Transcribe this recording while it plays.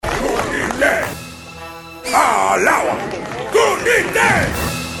Allow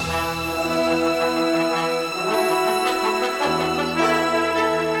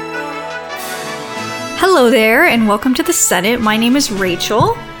Hello there, and welcome to the Senate. My name is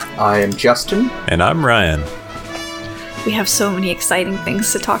Rachel. I am Justin. And I'm Ryan. We have so many exciting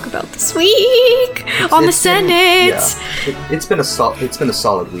things to talk about this week on the Senate. It's been a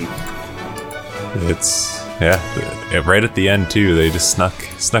solid week. It's right at the end too. They just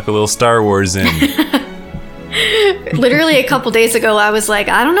snuck a little Star Wars in. Literally a couple days ago, I was like,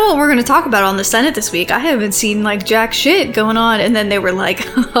 I don't know what we're going to talk about on the Senate this week. I haven't seen like jack shit going on. And then they were like,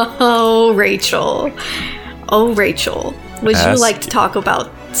 oh, Rachel, would you like to talk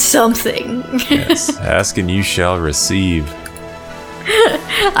about something? Yes, ask and you shall receive.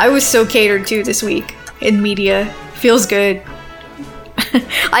 I was so catered to this week in media. Feels good.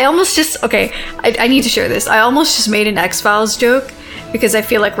 I need to share this. I almost just made an X-Files joke because I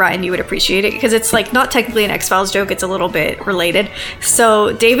feel like, Ryan, you would appreciate it because it's like not technically an X-Files joke, it's a little bit related.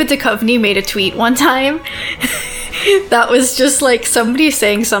 So David Duchovny made a tweet one time that was just like somebody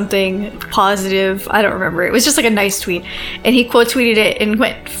saying something positive. I don't remember. It was just like a nice tweet. And he quote tweeted it and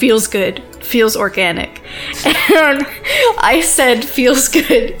went, "Feels good, feels organic." And I said, "Feels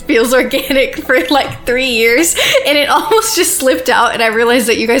good, feels organic" for like 3 years. And it almost just slipped out. And I realized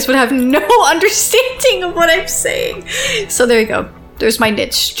that you guys would have no understanding of what I'm saying. So there you go. There's my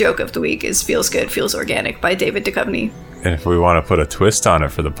niche joke of the week is "Feels good, feels organic" by David Duchovny. And if we want to put a twist on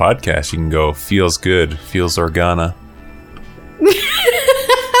it for the podcast, you can go "feels good, feels organa."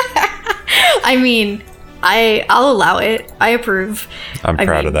 I mean, I'll allow it. I approve. I'm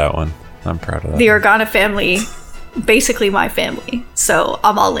proud of that one. The Organa family, basically my family. So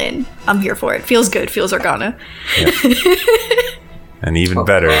I'm all in. I'm here for it. Feels good, feels Organa. Yep. And even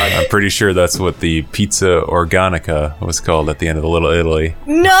better, I'm pretty sure that's what the pizza organica was called at the end of the Little Italy.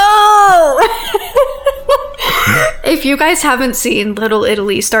 No! If you guys haven't seen Little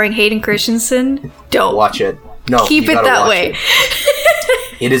Italy starring Hayden Christensen, don't watch it. No, keep it that way.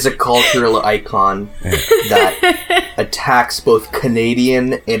 It is a cultural icon that attacks both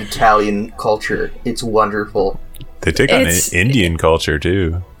Canadian and Italian culture. It's wonderful. They take on Indian culture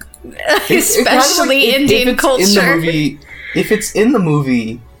too. Especially Indian culture. If it's in the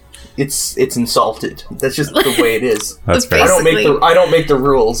movie, it's insulted. That's just the way it is. That's fair. I don't make the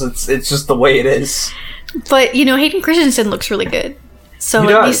rules. It's just the way it is. But Hayden Christensen looks really good. So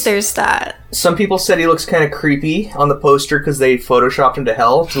at least there's that. Some people said he looks kind of creepy on the poster because they photoshopped him to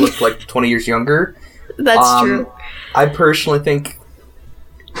hell to look like 20 years younger. That's true. I personally think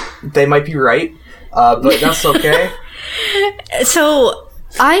they might be right, but that's okay. So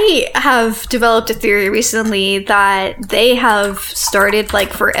I have developed a theory recently that they have started,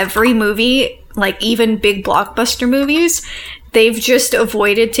 like, for every movie, like even big blockbuster movies, they've just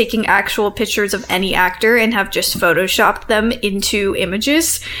avoided taking actual pictures of any actor and have just photoshopped them into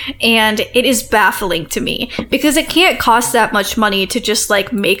images. And it is baffling to me because it can't cost that much money to just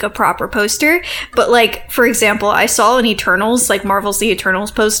like make a proper poster. But like, for example, I saw an Eternals, like Marvel's The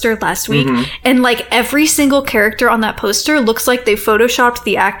Eternals poster last week. And like every single character on that poster looks like they photoshopped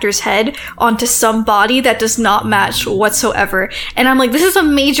the actor's head onto some body that does not match whatsoever. And I'm like, this is a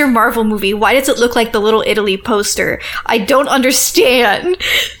major Marvel movie. Why does it look like the Little Italy poster? I don't understand,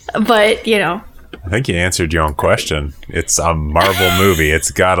 but I think you answered your own question. It's a Marvel movie. It's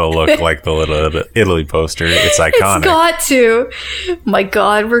gotta look like the Little Italy poster. It's iconic. It's got to. My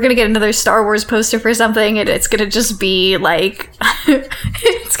God, we're gonna get another Star Wars poster for something, and it's gonna just be like,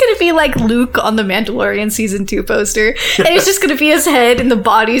 it's gonna be like Luke on the Mandalorian season 2 poster, and it's just gonna be his head, and the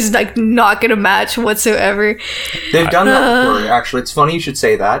body's like not gonna match whatsoever. They've done that before. Actually, it's funny you should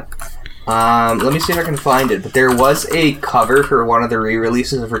say that. Let me see if I can find it. But there was a cover for one of the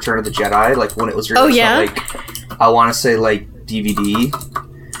re-releases of Return of the Jedi, like when it was released on, like, I want to say, like, DVD.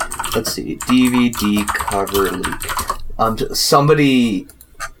 Let's see, DVD cover leak. Somebody,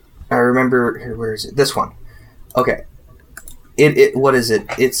 I remember, where is it? This one. Okay. What is it?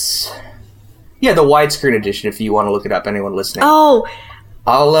 It's, the widescreen edition, if you want to look it up, anyone listening. Oh,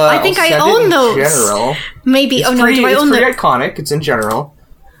 I think I own those. General. Maybe. Do I own them? It's pretty iconic. It's in general.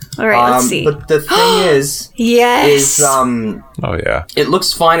 All right, let's see. But the thing is, it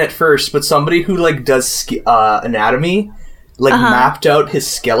looks fine at first, but somebody who like does anatomy, like mapped out his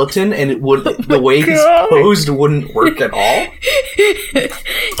skeleton, and it would the way he's posed wouldn't work at all.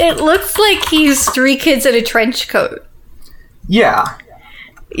 It looks like he's 3 kids in a trench coat. Yeah,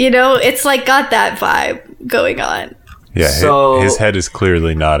 it's like got that vibe going on. Yeah, so, his head is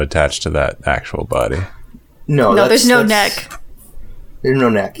clearly not attached to that actual body. No, there's no neck. There's no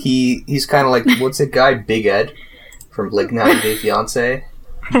neck. He's kind of like, what's that guy, Big Ed, from like 90 Day Fiancé?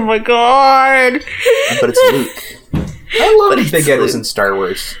 Oh my god. But it's Luke. I love Big Ed was in Star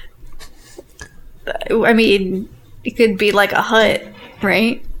Wars. I mean, it could be like a Hutt,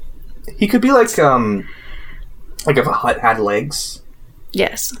 right? He could be like if a Hutt had legs.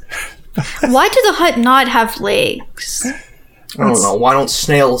 Yes. Why do the Hutt not have legs? I don't know. Why don't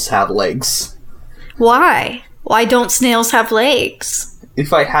snails have legs? Why? Why don't snails have legs?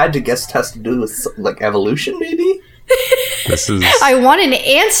 If I had to guess, it has to do with like evolution, maybe. This is. I want an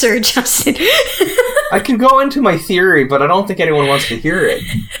answer, Justin. I can go into my theory, but I don't think anyone wants to hear it.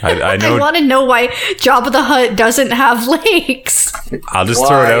 I know. I want to know why Jabba the Hutt doesn't have legs. I'll just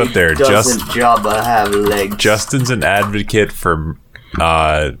throw it out there. Doesn't Jabba have legs? Justin's an advocate for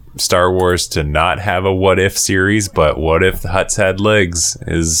Star Wars to not have a what if series, but what if the Hutts had legs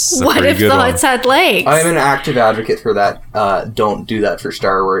is a what pretty if good the one. Hutts had legs? I'm an active advocate for that. Don't do that for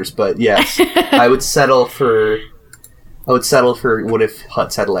Star Wars, but yes, I would settle for what if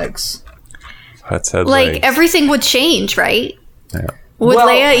Hutts had legs? Hutts had like legs. everything would change, right? Yeah. Would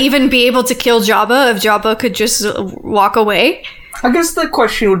Leia even be able to kill Jabba if Jabba could just walk away? I guess the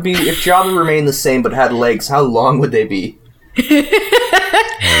question would be, if Jabba remained the same but had legs, how long would they be?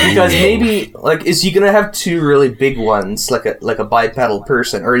 Because maybe, like, is he gonna have two really big ones, like a bipedal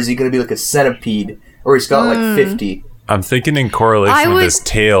person, or is he gonna be like a centipede, or he's got like 50? I'm thinking in correlation with his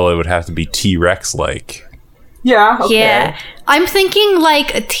tail, it would have to be T-Rex like. Yeah. Okay. Yeah, I'm thinking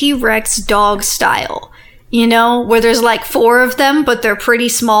like a T-Rex dog style. You know, where there's like 4 of them, but they're pretty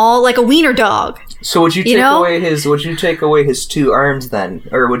small, like a wiener dog. So would you take away his 2 arms then,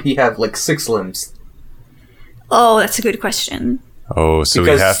 or would he have like 6 limbs? Oh, that's a good question. Oh, so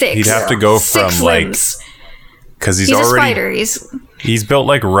Because he'd have to go from 6 like, limbs. because he's He's already a spider. he's built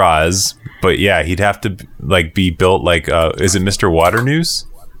like Roz, but yeah, he'd have to like be built like is it Mr. Water News?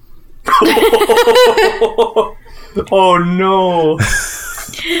 Oh no!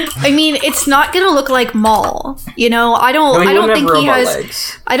 I mean, it's not gonna look like Maul. You know, I don't think he has.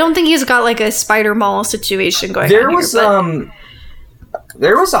 Legs. I don't think he's got like a Spider Maul situation going on.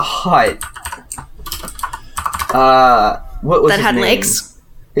 There was a Hutt. What was that his had name? legs.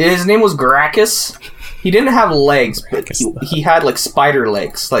 His name was Gracchus. He didn't have legs, but he had like spider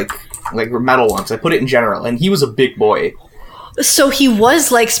legs, like metal ones. I put it in general, and he was a big boy. So he was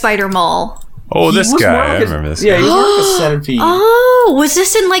like Spider Maul. Oh, this guy! I remember this. Yeah, guy. he was more like a centipede. Oh, was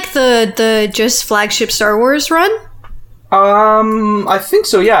this in like the just flagship Star Wars run? I think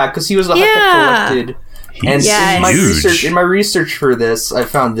so. Yeah, because he was the Hutt that collected. And in my research for this, I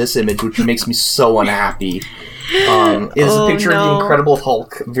found this image, which makes me so unhappy. It is a picture of the Incredible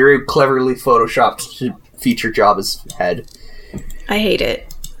Hulk, very cleverly photoshopped to feature Jabba's head. I hate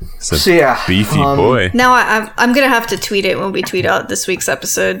it. It's a beefy boy. Now I'm gonna have to tweet it when we tweet out this week's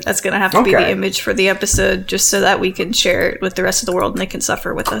episode. That's gonna have to be the image for the episode, just so that we can share it with the rest of the world and they can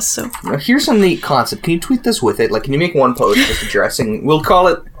suffer with us. So now here's a neat concept. Can you tweet this with it? Like, can you make one post just addressing? We'll call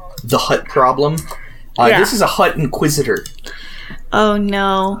it the Hutt problem. This is a Hutt Inquisitor. Oh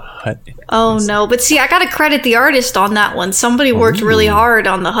no. Oh no. But see, I gotta credit the artist on that one. Somebody worked really hard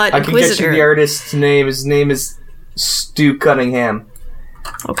on the Hutt Inquisitor. I can get you the artist's name. His name is Stu Cunningham.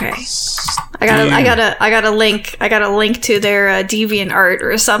 Okay. I got a link to their Deviant art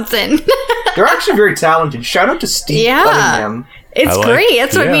or something. They're actually very talented. Shout out to Steve Cunningham. It's great.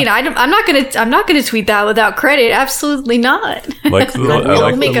 That's what I mean. I'm not gonna tweet that without credit. Absolutely not. I like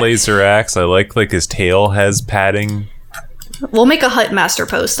the laser axe. I like his tail has padding. We'll make a Hutt master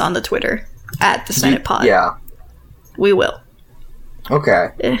post on the Twitter at the Senate Pod. Yeah, we will. Okay.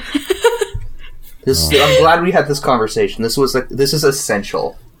 I'm glad we had this conversation. This is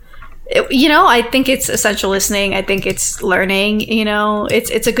essential. I think it's essential listening. I think it's learning.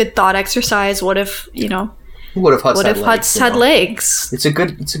 It's a good thought exercise. What if Hutts had legs? It's a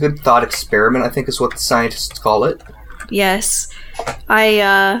good thought experiment, I think, is what the scientists call it. Yes,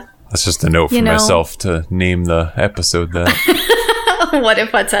 That's just a note for myself to name the episode then. What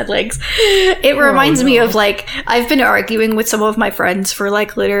if Hutts had legs? It reminds me of I've been arguing with some of my friends for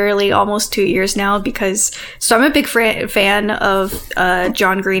literally almost 2 years now so I'm a big fan of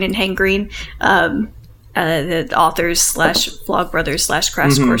John Green and Hank Green, the authors / vlogbrothers /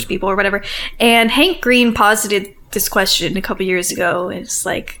 crash course people or whatever. And Hank Green posited this question a couple years ago. It's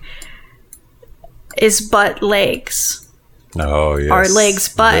is butt legs? Oh yes. Are legs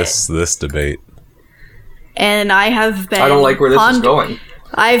butt? This debate. And I don't like where this is going.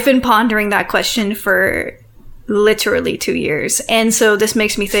 I've been pondering that question for literally 2 years. And so this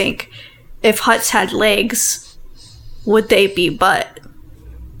makes me think, if Hutts had legs, would they be butt?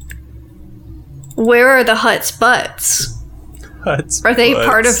 Where are the Hutts' butts? Are they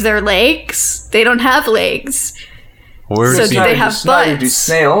part of their legs? They don't have legs. So do they have butts? Do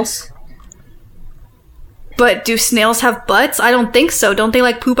snails? But do snails have butts? I don't think so. Don't they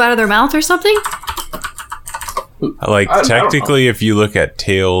like poop out of their mouth or something? Like, technically, if you look at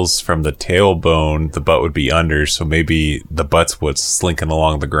tails from the tailbone, the butt would be under, so maybe the butt's what's slinking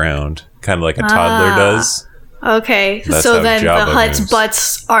along the ground, kind of like a toddler does. Okay, That's so then Jabba the Hutt's moves.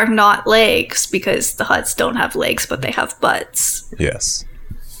 butts are not legs, because the Hutts don't have legs, but they have butts. Yes.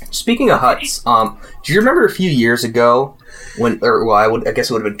 Speaking of Hutts, do you remember a few years ago I guess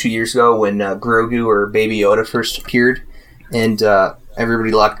it would have been 2 years ago when Grogu or Baby Yoda first appeared, and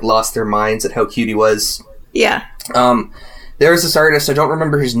everybody lost their minds at how cute he was. Yeah. There was this artist, I don't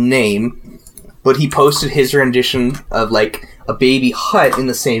remember his name, but he posted his rendition of like a baby Hutt in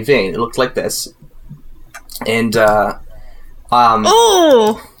the same vein. It looked like this. And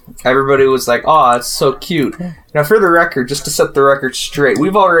everybody was like, "Oh, it's so cute." Now, for the record, just to set the record straight,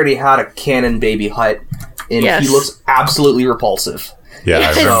 we've already had a canon baby Hutt, and he looks absolutely repulsive. Yeah, I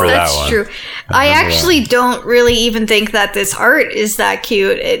remember that that's one. True. I actually don't really even think that this art is that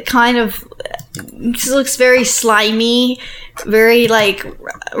cute. It kind of looks very slimy, very like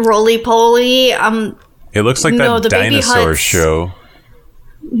roly-poly. It looks like that dinosaur show.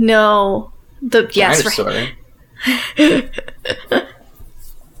 No. Dinosaur. Right. The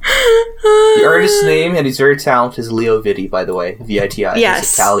artist's name, and he's very talented, is Leo Vitti, by the way. V-I-T-I. Yes.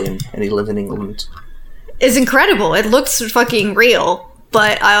 He's Italian, and he lives in England. It's incredible. It looks fucking real,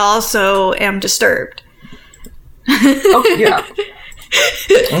 but I also am disturbed. Oh, yeah.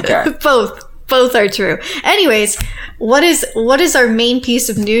 Okay. Both are true. Anyways, what is our main piece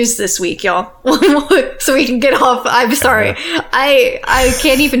of news this week, y'all? So we can get off. I'm sorry. I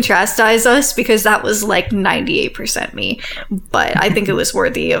can't even chastise us because that was like 98% me, but I think it was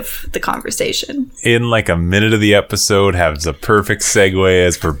worthy of the conversation. In like a minute of the episode, has a perfect segue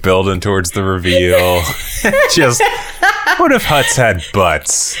as we're building towards the reveal. Just, what if Hutts had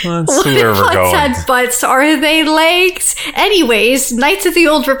butts? That's where we're going. Hutts had butts. Are they legs? Anyways, Knights of the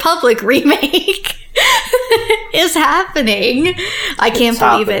Old Republic remake is happening. I can't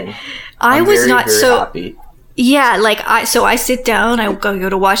believe it. I was not so happy. Yeah, like I sit down, I go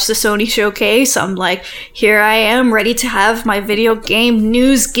to watch the Sony showcase. I'm like, here I am, ready to have my video game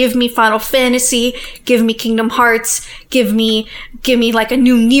news. Give me Final Fantasy, give me Kingdom Hearts, give me like a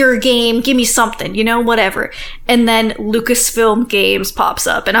new Nier game, give me something, whatever. And then Lucasfilm Games pops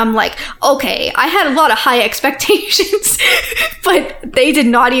up, and I'm like, okay, I had a lot of high expectations, but they did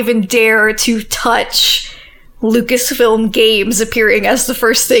not even dare to touch Lucasfilm Games appearing as the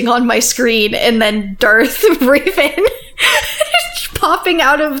first thing on my screen, and then Darth Raven popping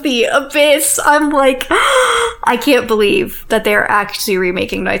out of the abyss. I'm like, I can't believe that they're actually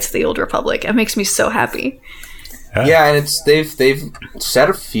remaking Knights of the Old Republic. It makes me so happy. Yeah, and they've said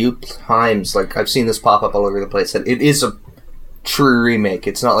a few times, like I've seen this pop up all over the place, that it is a true remake.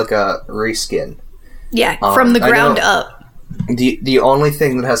 It's not like a reskin. Yeah, from the ground up. The only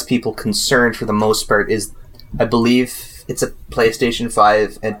thing that has people concerned for the most part is, I believe it's a PlayStation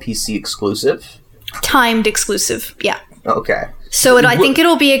 5 and PC exclusive. Timed exclusive, yeah. Okay. So I think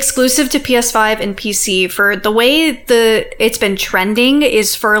it'll be exclusive to PS5 and PC for the way it's been trending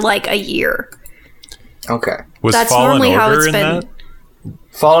is for like a year. Okay. That's normally how it's been.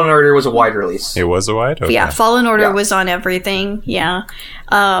 Fallen Order was a wide release. It was a wide? Okay. Yeah, Fallen Order was on everything, yeah.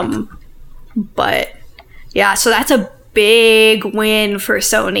 But, yeah, so that's a big win for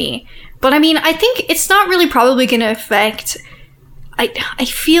Sony. But I mean, I think it's not really probably going to affect. I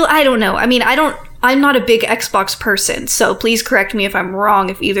don't know. I mean, I'm not a big Xbox person, so please correct me if I'm wrong,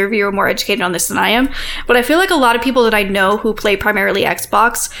 if either of you are more educated on this than I am. But I feel like a lot of people that I know who play primarily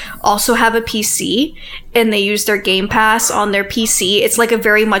Xbox also have a PC, and they use their Game Pass on their PC. It's like a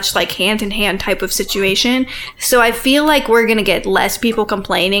very much like hand-in-hand type of situation. So I feel like we're going to get less people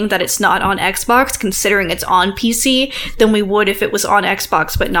complaining that it's not on Xbox, considering it's on PC, than we would if it was on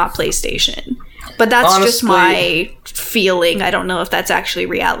Xbox but not PlayStation. But that's just my feeling. I don't know if that's actually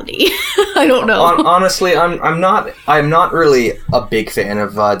reality. I don't know. Honestly, I'm not really a big fan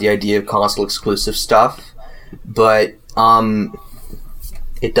of the idea of console exclusive stuff, but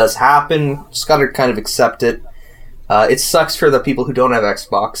it does happen. Just gotta kind of accept it. It sucks for the people who don't have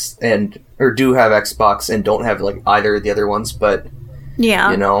Xbox or do have Xbox and don't have like either of the other ones. But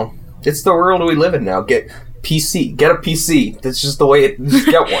yeah, it's the world we live in now. Get a PC. That's just the way it. Just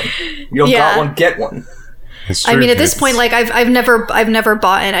get one. You don't got one, get one. I mean, at this point, like I've never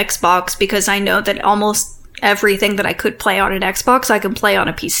bought an Xbox because I know that almost everything that I could play on an Xbox I can play on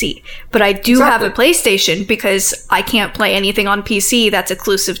a PC. But I do have a PlayStation because I can't play anything on PC that's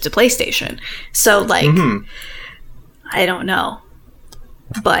exclusive to PlayStation. So like, I don't know.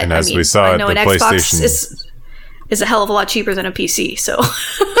 But and as I mean, we saw, I know the an Xbox PlayStation is is a hell of a lot cheaper than a PC. So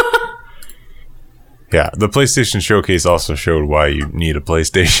yeah, the PlayStation Showcase also showed why you need a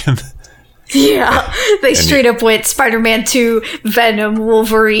PlayStation. Yeah, they straight up went Spider-Man 2, Venom,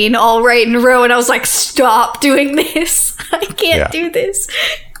 Wolverine, all right in a row, and I was like, stop doing this. I can't do this.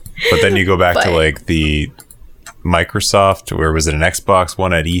 But then you go back to like the Microsoft, where was it an Xbox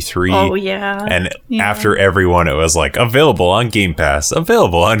One at E3? Oh, yeah. And after everyone, it was like, available on Game Pass,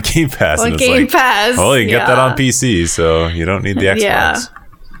 available on Game Pass. On and it's Game like, Pass. well, you can get that on PC, so you don't need the Xbox. Yeah,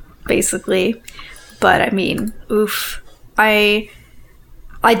 basically. But I mean, oof.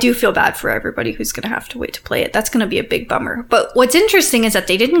 I do feel bad for everybody who's going to have to wait to play it. That's going to be a big bummer. But what's interesting is that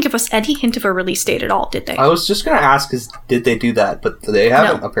they didn't give us any hint of a release date at all, did they? I was just going to ask, did they do that? But they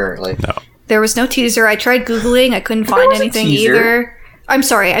haven't, apparently. No. There was no teaser. I tried Googling. I couldn't find anything either. I'm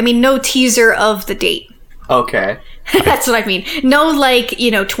sorry. I mean, no teaser of the date. Okay. That's what I mean. No, like,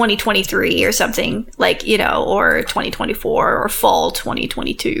 2023 or something, like, or 2024 or fall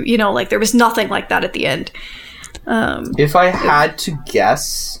 2022. Like, there was nothing like that at the end. If I had to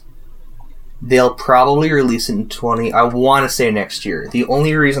guess, they'll probably release it in I want to say next year. The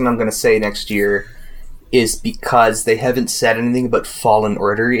only reason I'm going to say next year is because they haven't said anything about Fallen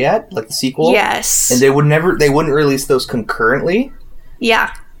Order yet, like the sequel. Yes. And they wouldn't release those concurrently.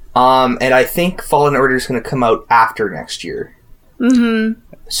 Yeah. And I think Fallen Order is going to come out after next year. Mm-hmm.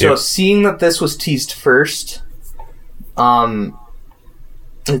 So seeing that this was teased first, my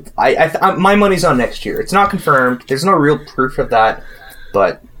money's on next year. It's not confirmed. There's no real proof of that,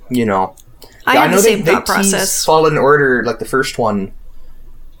 but I know the same thought they process. teased Fallen Order, like the first one,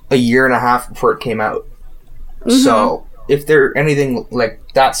 a year and a half before it came out. Mm-hmm. So if they're anything like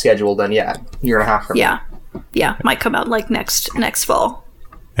that schedule, then year and a half from now. Yeah, might come out like next fall.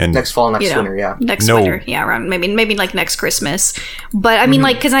 And next winter, winter, around maybe like next Christmas. But I mean,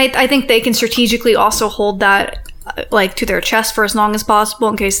 like, because I think they can strategically also hold that like to their chest for as long as possible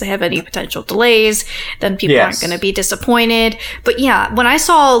in case they have any potential delays. Then people aren't going to be disappointed. But yeah, when I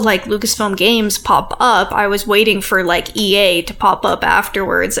saw like Lucasfilm Games pop up, I was waiting for like EA to pop up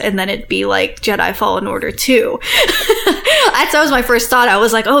afterwards, and then it'd be like Jedi Fallen Order 2. That was my first thought. I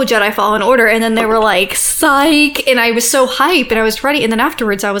was like, oh, Jedi Fallen Order, and then they were like, psych, and I was so hyped and I was ready, and then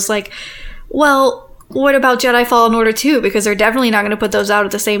afterwards I was like, well, what about Jedi Fallen Order 2? Because they're definitely not going to put those out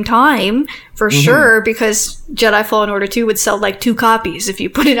at the same time, for sure, because Jedi Fallen Order 2 would sell like 2 copies if you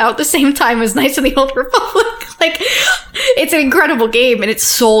put it out at the same time as Knights of the Old Republic. Like, it's an incredible game, and it's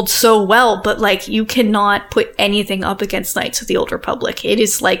sold so well, but like, you cannot put anything up against Knights of the Old Republic. It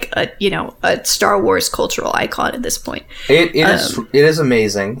is like a Star Wars cultural icon at this point. It is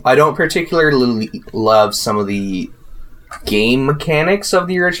amazing. I don't particularly love some of the game mechanics of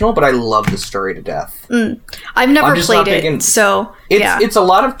the original, but I love the story to death. I've never played it, so it's a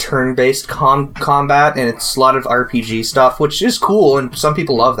lot of turn-based combat, and it's a lot of RPG stuff, which is cool, and some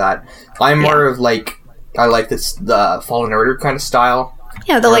people love that. I'm more of like, I like the Fallen Order kind of style.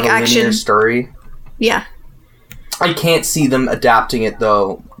 Yeah, the like action story. Yeah. I can't see them adapting it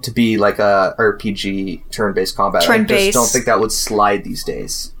though to be like a RPG turn-based combat. I just don't think that would slide these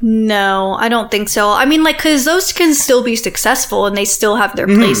days. No, I don't think so. I mean, like, because those can still be successful and they still have their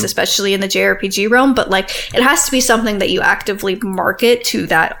place, especially in the JRPG realm. But like, it has to be something that you actively market to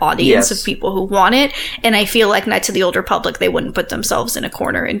that audience of people who want it. And I feel like Knights of the Old Republic, they wouldn't put themselves in a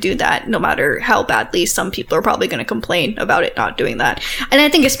corner and do that, no matter how badly some people are probably going to complain about it not doing that. And I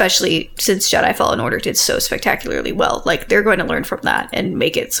think especially since Jedi Fallen Order did so spectacularly well, like, they're going to learn from that and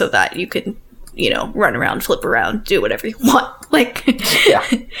make it so that you can, run around, flip around, do whatever you want. Like,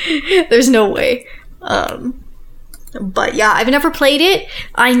 there's no way. But yeah, I've never played it.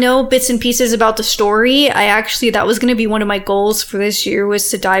 I know bits and pieces about the story. That was going to be one of my goals for this year, was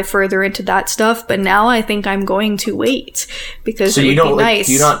to dive further into that stuff. But now I think I'm going to wait, because it would be nice.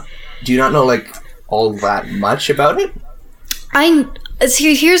 Do you not know like all that much about it?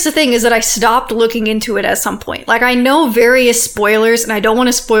 Here's the thing, is that I stopped looking into it at some point. Like, I know various spoilers, and I don't want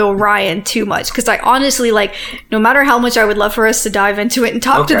to spoil Ryan too much, because I honestly, like, no matter how much I would love for us to dive into it and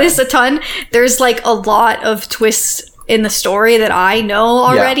talk to this a ton, there's like a lot of twists in the story that I know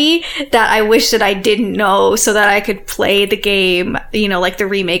already that I wish that I didn't know, so that I could play the game, like the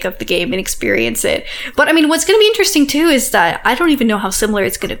remake of the game, and experience it. But I mean, what's going to be interesting too is that I don't even know how similar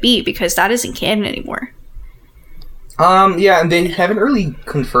it's going to be, because that isn't canon anymore. And they haven't really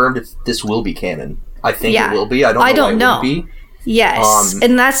confirmed if this will be canon. I think it will be. I don't know. Why it would be. Yes,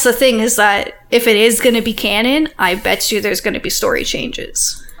 and that's the thing, is that if it is going to be canon, I bet you there's going to be story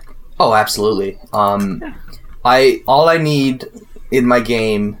changes. Oh, absolutely. All I need in my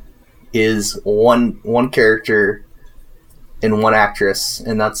game is one character and one actress,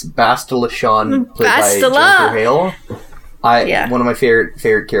 and that's Bastila Shawn, played Bastila! by Jennifer Hale. One of my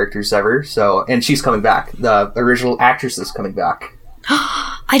favorite characters ever. So, and she's coming back. The original actress is coming back.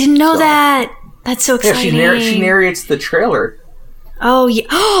 I didn't know that. That's so exciting. Yeah, she narrates the trailer. Oh yeah,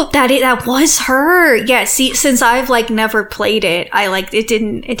 that was her. Yeah, see, since I've like never played it, I like it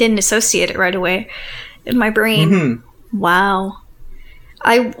didn't associate it right away in my brain. Mm-hmm. Wow.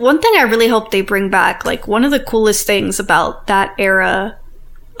 One thing I really hope they bring back, like one of the coolest things about that era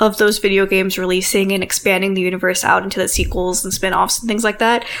of those video games releasing and expanding the universe out into the sequels and spin-offs and things like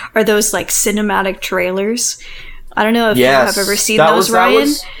that, are those like cinematic trailers. I don't know if you have ever seen those, Ryan.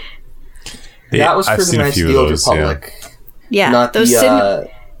 That was for the Knights of the Old Republic. Yeah, not those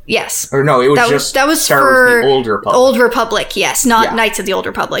yes. Or no, it was that was for the Old Republic. Old Republic, yes, not Knights of the Old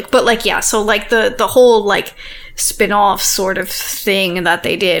Republic, but like so like the whole like spin-off sort of thing that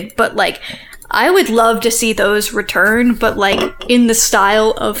they did. But like I would love to see those return, but like in the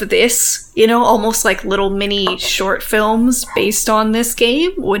style of this, almost like little mini short films based on this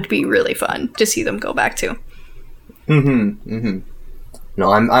game would be really fun to see them go back to.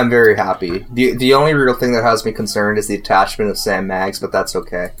 No, I'm very happy. The only real thing that has me concerned is the attachment of Sam Maggs, but that's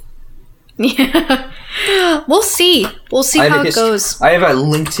okay. Yeah. We'll see. We'll see how it goes. I have a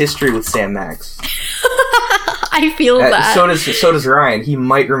linked history with Sam Maggs. I feel that. So does Ryan. He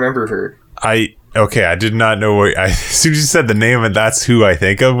might remember her. I did not know as soon as you said the name, and that's who I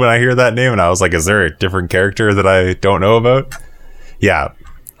think of when I hear that name, and I was like, is there a different character that I don't know about? Yeah.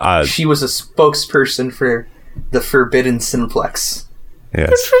 She was a spokesperson for the Forbidden Cineplex. Yes.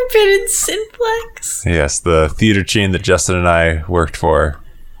 The Forbidden Cineplex. Yes, the theater chain that Justin and I worked for.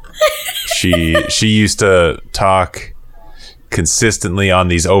 She used to talk consistently on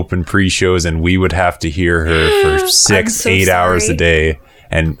these open pre-shows, and we would have to hear her for 8 hours a day.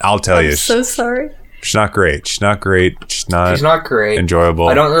 And I'll tell you, I'm so sorry. She's not great. She's not great. Enjoyable.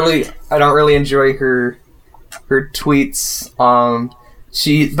 I don't really enjoy her tweets.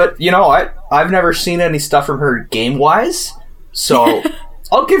 But I've never seen any stuff from her game wise. So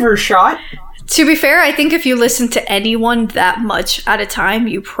I'll give her a shot. To be fair, I think if you listen to anyone that much at a time,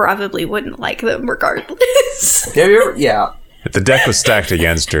 you probably wouldn't like them regardless. Yeah. If the deck was stacked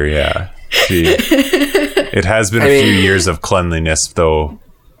against her, yeah. It has been a few years of cleanliness, though,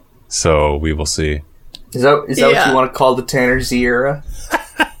 so we will see. Is that what you want to call the Tanner Z era?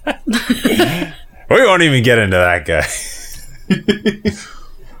 We won't even get into that guy.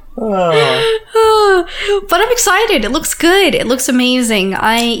 But I'm excited. It looks good. It looks amazing.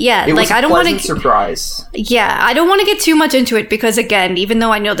 It was a pleasant surprise. Yeah, I don't want to get too much into it because, again, even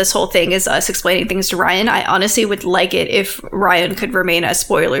though I know this whole thing is us explaining things to Ryan, I honestly would like it if Ryan could remain as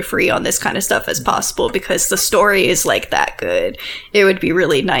spoiler-free on this kind of stuff as possible, because the story is like that good. It would be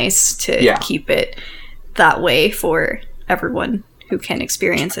really nice to keep it that way for everyone who can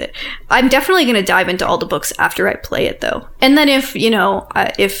experience it. I'm definitely going to dive into all the books after I play it, though. And then if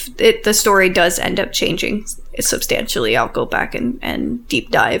the story does end up changing substantially, I'll go back and deep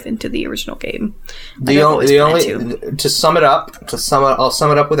dive into the original game. To sum it up, I'll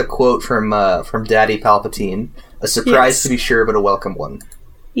sum it up with a quote from Daddy Palpatine: "A surprise to be sure, but a welcome one."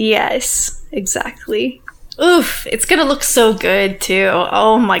 Yes, exactly. Oof, it's gonna look so good too.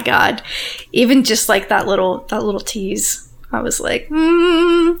 Oh my god. Even just like that little tease, I was like,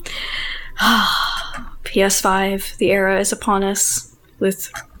 PS5, the era is upon us with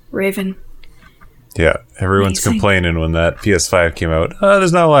Raven. Yeah, everyone's complaining when that PS5 came out.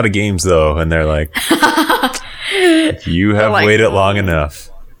 There's not a lot of games though, and they're like, you have waited long enough.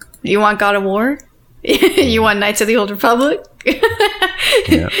 You want God of War? You want Knights of the Old Republic?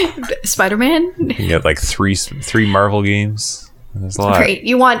 Spider-Man? You got like three Marvel games. There's a lot. Great.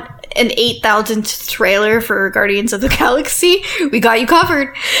 You want an 8,000th trailer for Guardians of the Galaxy? We got you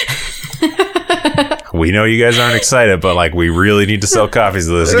covered. We know you guys aren't excited, but like we really need to sell copies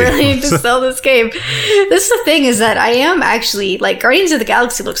of this game. We really need to sell this game. This is the thing, is that I am actually, like, Guardians of the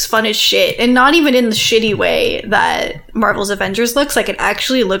Galaxy looks fun as shit, and not even in the shitty way that Marvel's Avengers looks. Like, it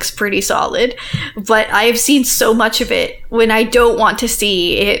actually looks pretty solid, but I've seen so much of it when I don't want to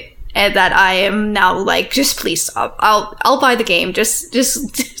see it, and that I am now like, just please stop. I'll buy the game. Just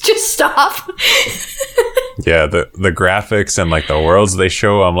stop. Yeah, the graphics and like the worlds they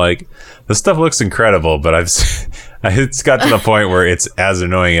show, I'm like, this stuff looks incredible, but it's got to the point where it's as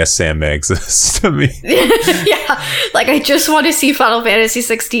annoying as Sam Maggs is to me. Yeah, like I just want to see Final Fantasy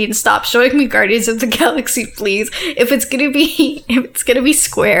 16. Stop showing me Guardians of the Galaxy, please. If it's gonna be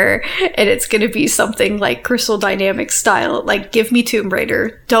Square and it's gonna be something like Crystal Dynamics style, like give me Tomb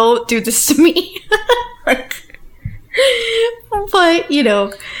Raider. Don't do this to me. But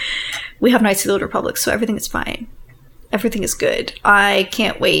we have Knights of the Old Republic, so everything is fine. everything is good. I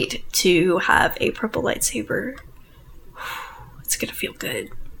can't wait to have a purple lightsaber. It's gonna feel good.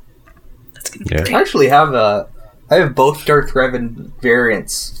 That's gonna be great. I actually have I have both Darth Revan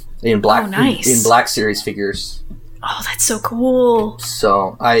variants in black in Black Series figures. Oh, that's so cool.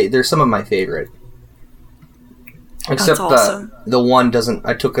 So they're some of my favorite. Except awesome. the one doesn't.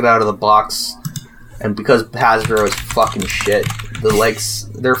 I took it out of the box, and because Hasbro is fucking shit, the legs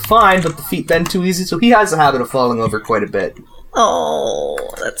they're fine, but the feet bend too easy. So he has a habit of falling over quite a bit. Oh,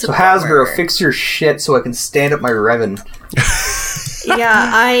 that's so Hasbro, fix your shit so I can stand up my Revan. Yeah,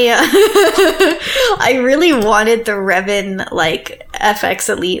 I really wanted the Revan like FX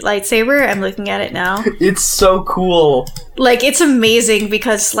Elite lightsaber. I'm looking at it now. It's so cool. Like, it's amazing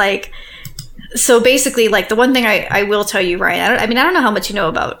because like. So basically, like, the one thing I will tell you, Ryan, I don't know how much you know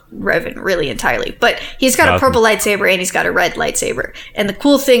about Revan really entirely, but he's got a purple lightsaber and he's got a red lightsaber. And the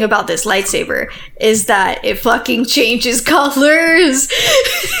cool thing about this lightsaber is that it fucking changes colors.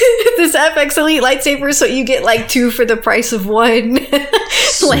 This FX Elite lightsaber, so you get like 2 for the price of 1.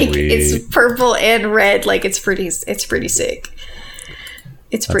 Like, it's purple and red. Like, it's pretty sick.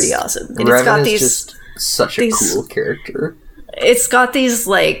 It's pretty awesome. And Revan it's got is just such a cool character. It's got these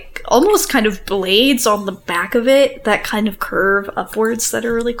like almost kind of blades on the back of it that kind of curve upwards that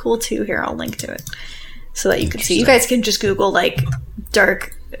are really cool too. Here, I'll link to it so that you can see. You guys can just Google like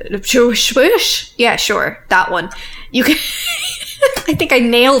dark Jewish. Yeah, sure, that one. You can. I think I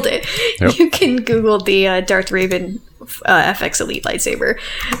nailed it. Yep. You can Google the Darth Revan FX Elite lightsaber,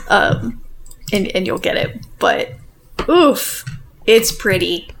 and you'll get it. But oof, it's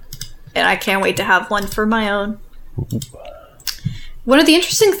pretty, and I can't wait to have one for my own. One of the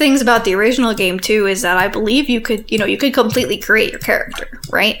interesting things about the original game too is that I believe you could completely create your character,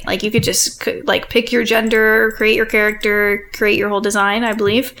 right? Like, you could just like pick your gender, create your character, create your whole design, I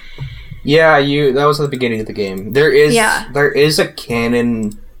believe. Yeah, that was at the beginning of the game. There is a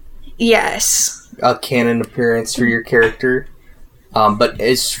canon. Yes. A canon appearance for your character. But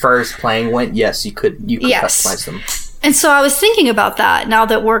as far as playing went, yes, you could customize them. And so I was thinking about that now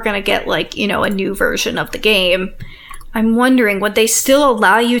that we're going to get like, a new version of the game. I'm wondering, would they still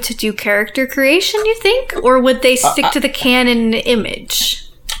allow you to do character creation, you think? Or would they stick to the canon image?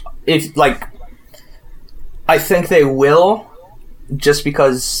 I think they will, just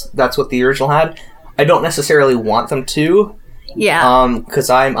because that's what the original had. I don't necessarily want them to. Yeah. Because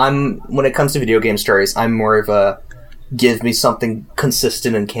I'm when it comes to video game stories, I'm more of a give me something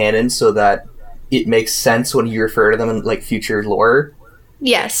consistent and canon so that it makes sense when you refer to them in like future lore.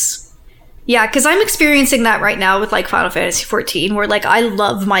 Yes. Yeah, because I'm experiencing that right now with like Final Fantasy XIV, where like I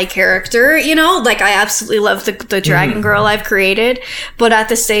love my character, like I absolutely love the dragon girl I've created, but at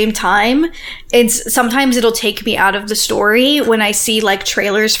the same time, sometimes it'll take me out of the story when I see like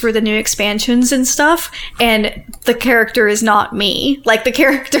trailers for the new expansions and stuff, and the character is not me. Like, the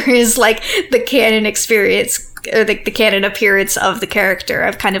character is like the canon experience, or the canon appearance of the character.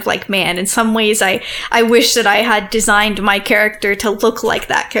 I'm kind of like, man, in some ways I wish that I had designed my character to look like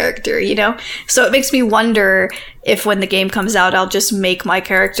that character, So it makes me wonder if when the game comes out, I'll just make my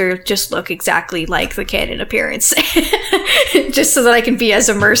character just look exactly like the canon appearance. Just so that I can be as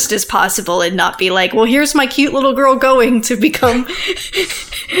immersed as possible and not be like, well, here's my cute little girl going to become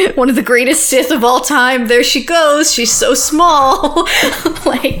one of the greatest Sith of all time. There she goes. She's so small.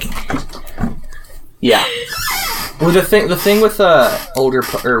 Like... Yeah. Well, the thing with the Old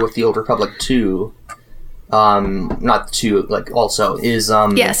Republic 2, not 2, like also is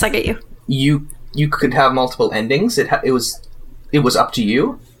yes, I get you. You could have multiple endings. It was up to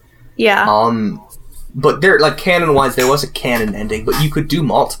you. Yeah. But there, like, canon wise, there was a canon ending, but you could do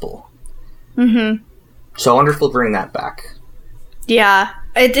multiple. Mm-hmm. So I wonder if they'll bring that back. Yeah.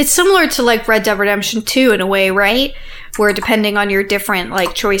 It's similar to like Red Dead Redemption 2 in a way, right? Where depending on your different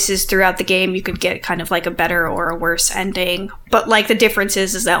like choices throughout the game, you could get kind of like a better or a worse ending. But like the difference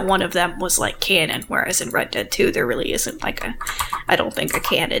is that one of them was like canon, whereas in Red Dead 2 there really isn't like I don't think a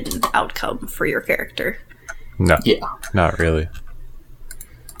canon outcome for your character. No. Yeah. Not really.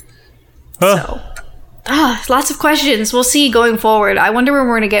 So lots of questions. We'll see going forward. I wonder when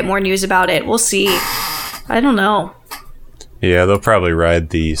we're gonna get more news about it. We'll see. I don't know. Yeah, they'll probably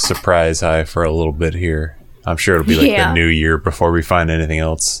ride the surprise high for a little bit here. I'm sure it'll be like the new year before we find anything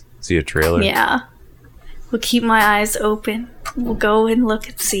else. See a trailer. Yeah. We'll keep my eyes open. We'll go and look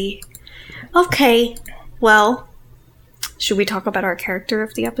and see. Okay. Well, should we talk about our character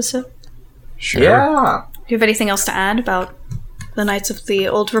of the episode? Sure. Yeah. Do you have anything else to add about the Knights of the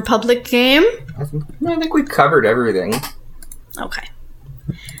Old Republic game? I think we covered everything. Okay.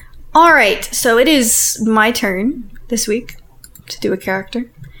 All right. So it is my turn this week to do a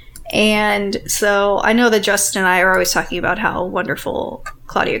character. And so I know that Justin and I are always talking about how wonderful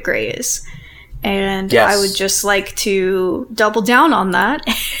Claudia Gray is. And I would just like to double down on that.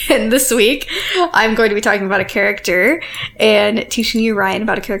 And this week, I'm going to be talking about a character and teaching you, Ryan,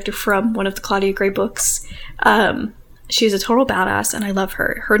 about a character from one of the Claudia Gray books. She's a total badass, and I love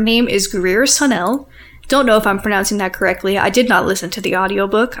her. Her name is Greer Sonnel. Don't know if I'm pronouncing that correctly. I did not listen to the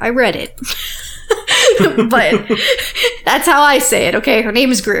audiobook. I read it. But that's how I say it, okay? Her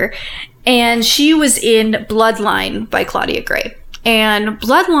name is Greer. And she was in Bloodline by Claudia Gray. And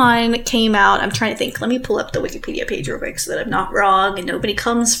Bloodline came out, I'm trying to think, let me pull up the Wikipedia page real quick so that I'm not wrong and nobody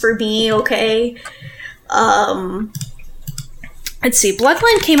comes for me, okay? Let's see,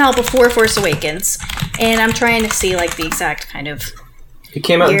 Bloodline came out before Force Awakens, and I'm trying to see, like, the exact kind of It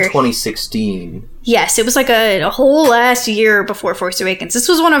came out in 2016. Yes, it was like a whole last year before Force Awakens. This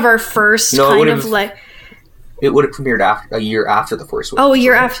was one of our first It would have premiered a year after the Force Awakens. Oh, a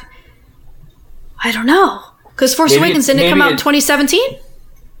year after. I don't know. Because Force Awakens didn't come out in 2017?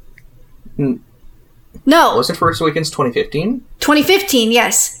 No. Was it Force Awakens 2015? 2015,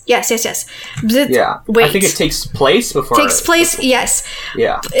 yes. Yes. Yeah. Wait. I think it takes place before... Yes.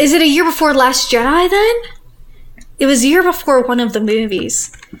 Yeah. Is it a year before Last Jedi, then? It was a year before one of the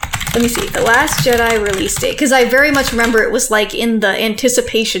movies. Let me see. The Last Jedi release date. Because I very much remember it was like in the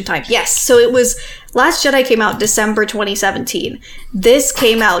anticipation time. Yes. So it was... Last Jedi came out December 2017. This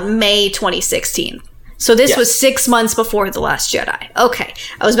came out May 2016. So this was 6 months before The Last Jedi. Okay.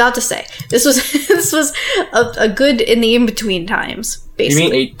 I was about to say. This was a good in the in-between times, basically.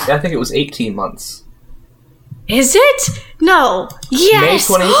 You mean I think it was 18 months. Is it? No. Yes!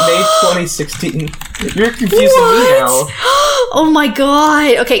 May 2016. You're confusing me now. Oh my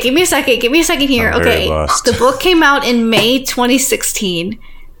god. Okay, give me a second here. I'm okay. The book came out in May 2016.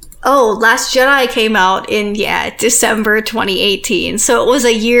 Oh, Last Jedi came out in, December 2018. So it was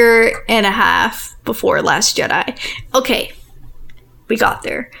a year and a half before Last Jedi. Okay. We got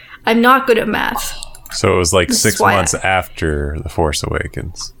there. I'm not good at math. So it was like 6 months after The Force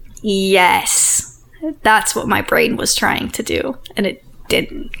Awakens. Yes. That's what my brain was trying to do. And it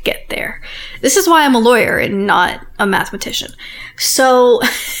didn't get there. This is why I'm a lawyer and not a mathematician. So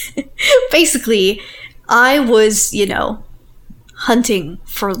basically, I was, hunting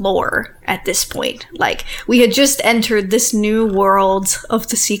for lore at this point. Like, we had just entered this new world of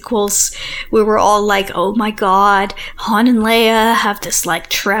the sequels. We were all like, oh my god, Han and Leia have this like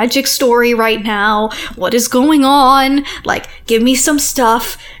tragic story right now. What is going on? Like, give me some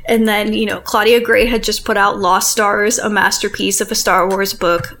stuff. And then, Claudia Gray had just put out Lost Stars, a masterpiece of a Star Wars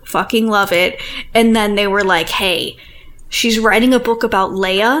book. Fucking love it. And then they were like, hey, she's writing a book about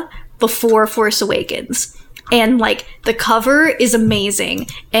Leia before Force Awakens. And, like, the cover is amazing.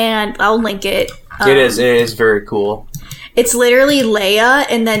 And I'll link it. It is very cool. It's literally Leia,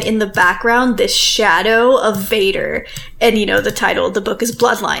 and then in the background, this shadow of Vader. And, the title of the book is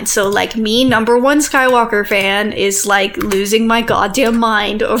Bloodline. So, like, me, number one Skywalker fan, is, like, losing my goddamn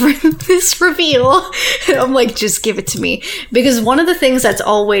mind over this reveal. I'm like, just give it to me. Because one of the things that's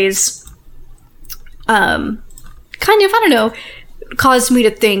always, kind of, I don't know, caused me to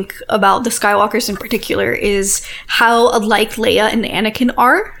think about the Skywalkers in particular is how alike Leia and Anakin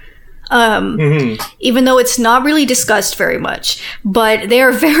are. Even though it's not really discussed very much, but they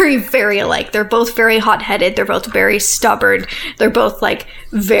are very, very alike. They're both very hot-headed. They're both very stubborn. They're both, like,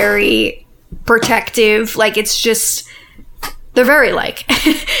 very protective. Like, it's just, they're very alike.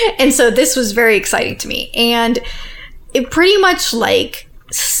 And so this was very exciting to me. And it pretty much, like,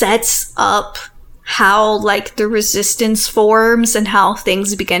 sets up how, like, the resistance forms and how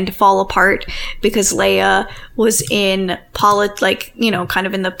things begin to fall apart, because Leia was in kind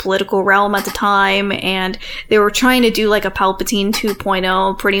of in the political realm at the time, and they were trying to do like a Palpatine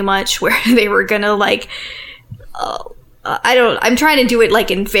 2.0 pretty much, where they were gonna like I'm trying to do it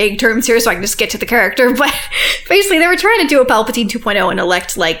like in vague terms here so I can just get to the character, but basically they were trying to do a Palpatine 2.0 and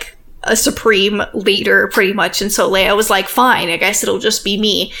elect like a supreme leader pretty much. And so Leia was like, fine, I guess it'll just be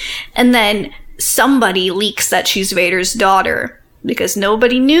me. And then somebody leaks that she's Vader's daughter, because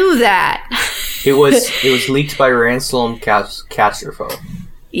nobody knew that. It was leaked by Ransom Casterfo.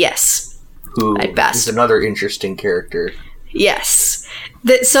 Yes. Who is another interesting character. Yes.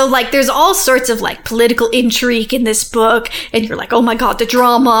 So, like, there's all sorts of, like, political intrigue in this book, and you're like, oh my god, the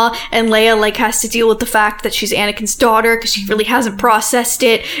drama, and Leia, like, has to deal with the fact that she's Anakin's daughter, because she really hasn't processed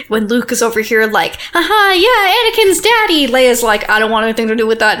it, when Luke is over here like, haha, yeah, Anakin's daddy! Leia's like, I don't want anything to do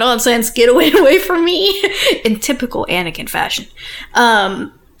with that nonsense, get away from me, in typical Anakin fashion.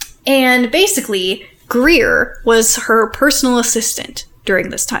 And basically, Greer was her personal assistant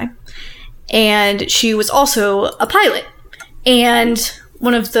during this time, and she was also a pilot. And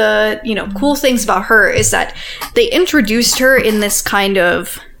one of the, cool things about her is that they introduced her in this kind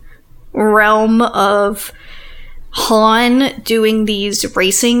of realm of Han doing these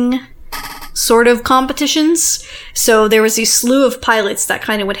racing sort of competitions. So there was these slew of pilots that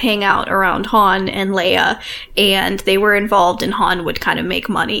kind of would hang out around Han and Leia, and they were involved, and Han would kind of make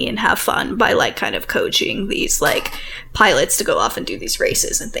money and have fun by like kind of coaching these like pilots to go off and do these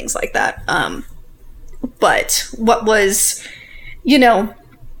races and things like that. But what was,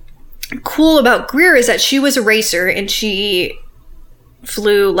 cool about Greer is that she was a racer, and she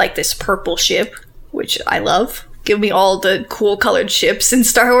flew like this purple ship, which I love. Give me all the cool colored ships in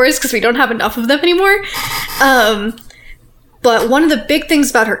Star Wars, because we don't have enough of them anymore. But one of the big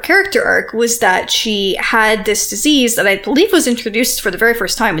things about her character arc was that she had this disease that I believe was introduced for the very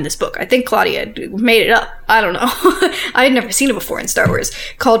first time in this book. I think Claudia made it up. I don't know. I had never seen it before in Star Wars,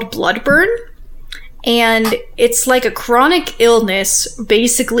 called bloodburn. And it's like a chronic illness,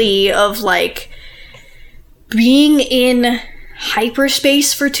 basically, of like being in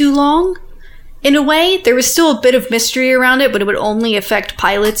hyperspace for too long. In a way, there was still a bit of mystery around it, but it would only affect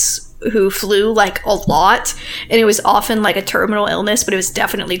pilots who flew like a lot, and it was often like a terminal illness, but it was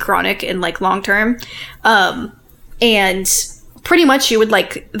definitely chronic and like long term. And pretty much you would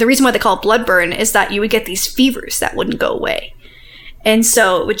like, the reason why they call it bloodburn is that you would get these fevers that wouldn't go away. And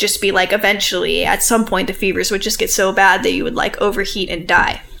so it would just be like, eventually at some point the fevers would just get so bad that you would like overheat and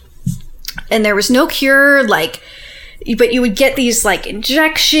die. And there was no cure, but you would get these like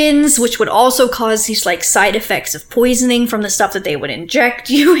injections, which would also cause these like side effects of poisoning from the stuff that they would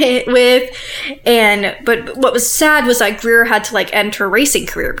inject you with. But what was sad was that Greer had to like end her racing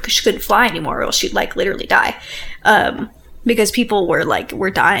career because she couldn't fly anymore, or else she'd like literally die. Because people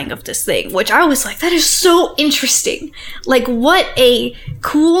were dying of this thing, which I was like, that is so interesting. Like, what a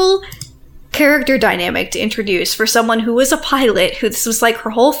cool character dynamic to introduce for someone who was a pilot, who this was like her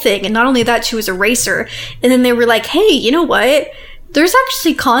whole thing. And not only that, she was a racer. And then they were like, hey, you know what? There's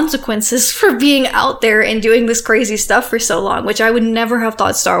actually consequences for being out there and doing this crazy stuff for so long, which I would never have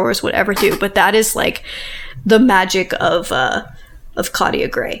thought Star Wars would ever do. But that is like the magic of Claudia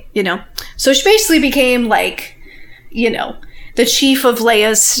Gray, So she basically became like, the chief of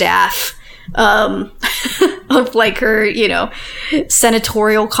Leia's staff, of like her,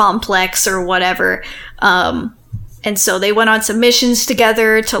 senatorial complex or whatever. And so they went on some missions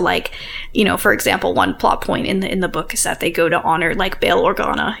together to like, for example, one plot point in the book is that they go to honor like Bail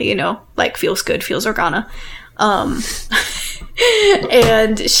Organa, like feels Organa.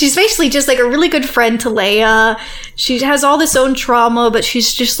 And she's basically just like a really good friend to Leia. She has all this own trauma, but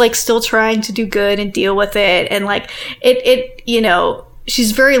she's just like still trying to do good and deal with it. And like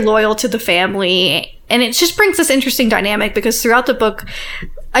she's very loyal to the family. And it just brings this interesting dynamic because throughout the book,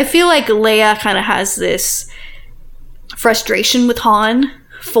 I feel like Leia kind of has this frustration with Han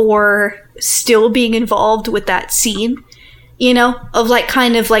for still being involved with that scene, of like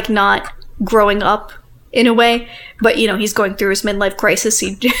kind of like not growing up in a way. But, he's going through his midlife crisis.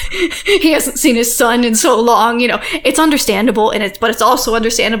 He hasn't seen his son in so long, It's understandable, but it's also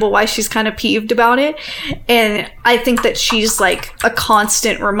understandable why she's kind of peeved about it. And I think that she's, like, a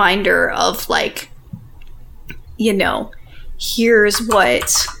constant reminder of, like, here's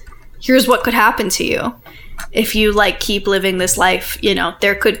what could happen to you. If you, like, keep living this life,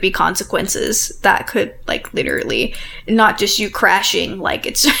 there could be consequences that could, like, literally, not just you crashing, like,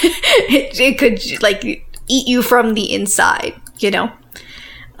 it could, like, eat you from the inside,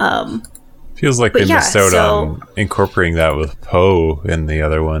 Feels like they missed out on incorporating that with Poe in the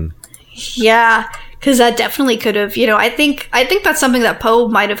other one. Yeah, because that definitely could have, I think that's something that Poe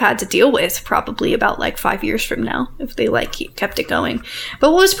might have had to deal with probably about like 5 years from now if they like kept it going.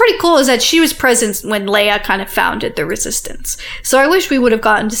 But what was pretty cool is that she was present when Leia kind of founded the Resistance. So I wish we would have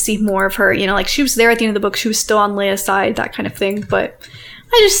gotten to see more of her, like she was there at the end of the book, she was still on Leia's side, that kind of thing. But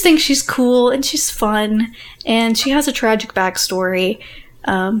I just think she's cool and she's fun and she has a tragic backstory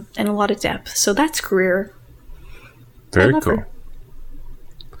and a lot of depth. So that's Greer. Very cool. Her.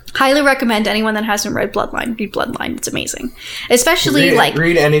 Highly recommend anyone that hasn't read Bloodline. Read Bloodline. It's amazing. Especially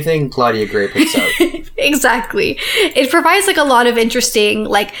read anything Claudia Gray puts out. Exactly. It provides like a lot of interesting,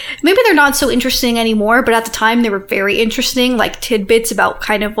 like maybe they're not so interesting anymore, but at the time they were very interesting, like tidbits about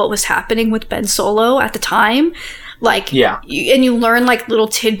kind of what was happening with Ben Solo at the time. Like, yeah. And you learn like little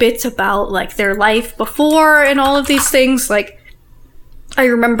tidbits about like their life before and all of these things. Like, I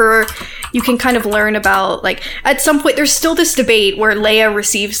remember, you can kind of learn about, like, at some point, there's still this debate where Leia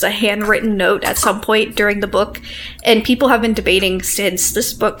receives a handwritten note at some point during the book, and people have been debating since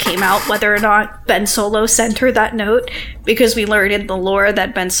this book came out whether or not Ben Solo sent her that note, because we learned in the lore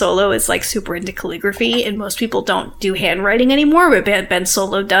that Ben Solo is, like, super into calligraphy, and most people don't do handwriting anymore, but Ben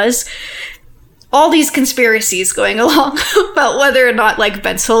Solo does. All these conspiracies going along about whether or not, like,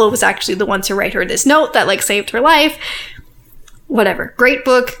 Ben Solo was actually the one to write her this note that, like, saved her life. Whatever. Great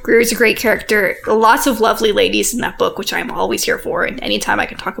book. Greer's a great character. Lots of lovely ladies in that book, which I'm always here for. And anytime I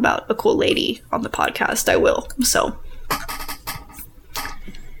can talk about a cool lady on the podcast, I will. So.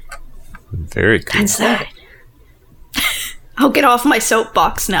 Very cool. That's that. I'll get off my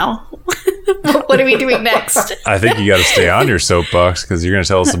soapbox now. What are we doing next? I think you got to stay on your soapbox because you're going to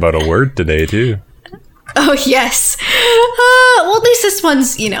tell us about a word today, too. Oh, yes. Well, at least this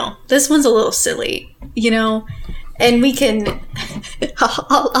one's, this one's a little silly, And we can...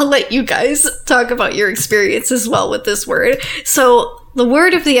 I'll let you guys talk about your experience as well with this word. So, the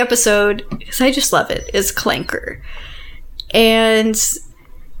word of the episode, because I just love it, is clanker. And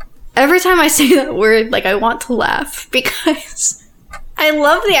every time I say that word, like, I want to laugh because... I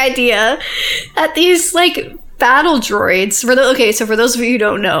love the idea that these, like, battle droids... So for those of you who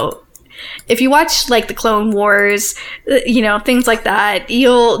don't know, if you watch, like, the Clone Wars, things like that,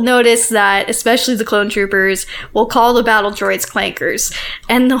 you'll notice that, especially the clone troopers, will call the battle droids clankers.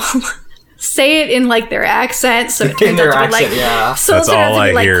 And they'll say it in, like, their accent, so it turns out to be, like... Yeah. So that's all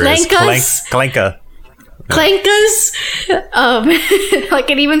I hear is clanka. Clankers. Like,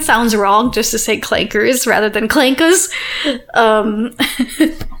 it even sounds wrong just to say clankers rather than clankas.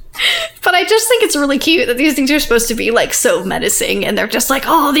 But I just think it's really cute that these things are supposed to be, like, so menacing, and they're just like,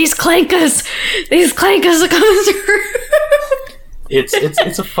 oh, these clankers are coming through.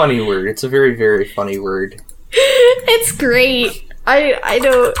 It's a funny word. It's a very, very funny word. It's great. I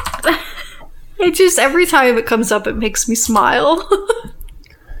don't... It just, every time it comes up, it makes me smile.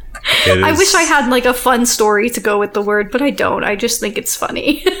 I wish I had, like, a fun story to go with the word, but I don't. I just think it's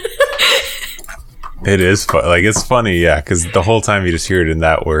funny. It is fun. Like, it's funny, yeah, because the whole time you just hear it in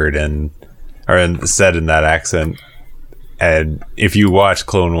that word or said in that accent. And if you watch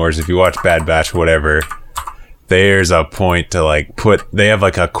Clone Wars, if you watch Bad Batch, whatever, there's a point to, like, they have,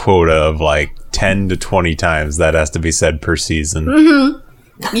 like, a quota of, like, 10 to 20 times that has to be said per season.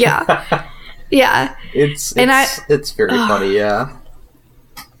 Mm-hmm. Yeah. Yeah. It's very funny, yeah.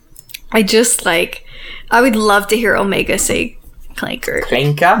 I just, like, I would love to hear Omega say clanker.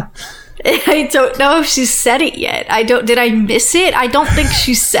 Clanker? I don't know if she said it yet. Did I miss it? I don't think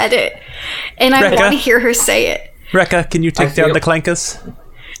she said it. And I want to hear her say it. Rekka, can you take down the clankers?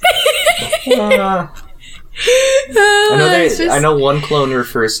 I know one clone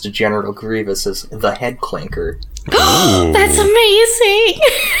refers to General Grievous as the head clanker. That's amazing!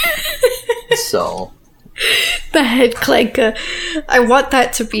 So... The head clanker. I want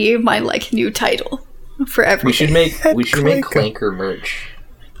that to be my, like, new title for everything. We should make clanker merch.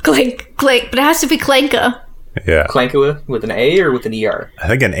 Clank, but it has to be clanker. Yeah. Clanker with an A or with an ER? I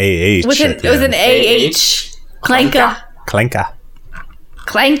think an AH. With an AH. Clanker.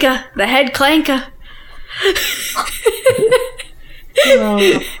 Clanker. The head clanker.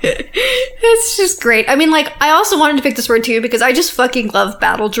 It's just great. I mean, like, I also wanted to pick this word too because I just fucking love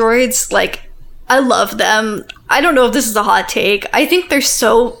battle droids. Like, I love them. I don't know if this is a hot take. I think they're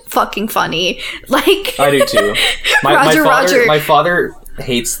so fucking funny. Like, I do too. Roger. My father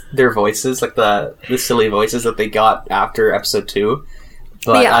hates their voices, like the silly voices that they got after episode 2.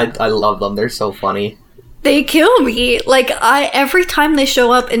 But yeah. I love them. They're so funny. They kill me. Like, every time they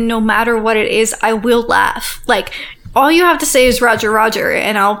show up, and no matter what it is, I will laugh. Like, all you have to say is Roger, Roger,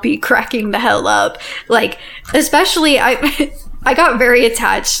 and I'll be cracking the hell up. Like, especially, I got very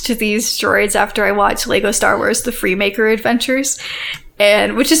attached to these droids after I watched Lego Star Wars The Freemaker Adventures,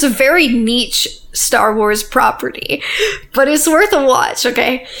 which is a very niche Star Wars property, but it's worth a watch,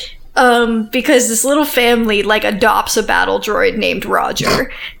 okay? Because this little family, like, adopts a battle droid named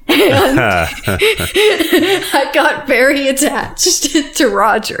Roger. And I got very attached to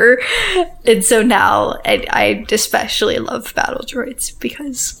Roger. And so now I especially love battle droids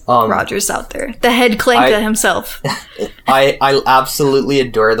because Roger's out there. The head clanker himself. I absolutely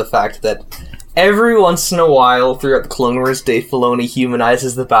adore the fact that every once in a while throughout the Clone Wars, Dave Filoni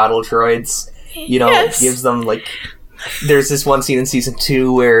humanizes the battle droids. Gives them, like... There's this one scene in season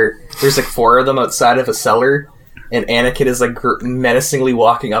 2 where there's, like, 4 of them outside of a cellar, and Anakin is, like, menacingly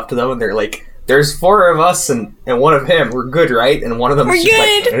walking up to them, and they're like, "There's 4 of us and one of him. We're good, right?" And one of them is just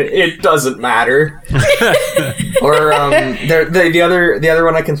like, "It doesn't matter." Or the other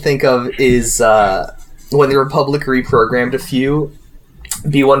one I can think of is when the Republic reprogrammed a few.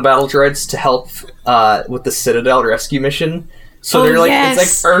 B1 battle droids to help with the Citadel rescue mission. So they're like,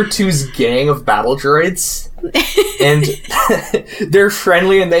 it's like R2's gang of battle droids. And they're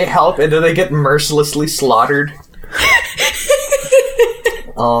friendly and they help, and then they get mercilessly slaughtered.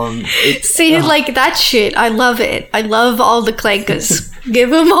 Like that shit, I love it. I love all the Clankers.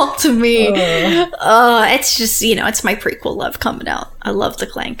 Give them all to me. It's just, it's my prequel love coming out. I love the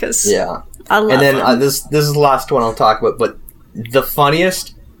Clankers. Yeah. I love them. And then them. this is the last one I'll talk about, but the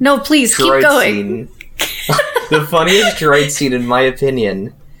funniest... No, please, keep going. The funniest droid scene, in my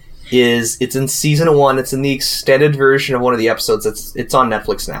opinion, is it's in season 1. It's in the extended version of one of the episodes. It's on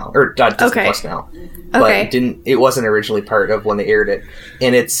Netflix now, or Disney Plus now. But it wasn't originally part of when they aired it.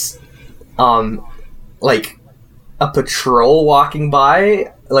 And it's like a patrol walking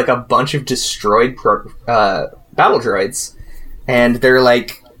by, like a bunch of destroyed battle droids, and they're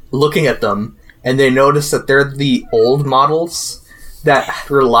like looking at them, and they notice that they're the old models that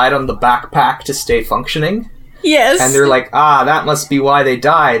relied on the backpack to stay functioning. Yes. And they're like, that must be why they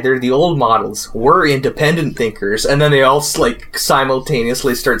died. They're the old models. We're independent thinkers. And then they all like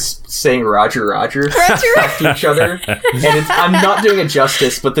simultaneously start saying Roger, Roger back to each other. And I'm not doing it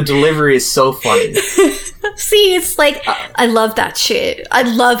justice, but the delivery is so funny. See, it's like, I love that shit. I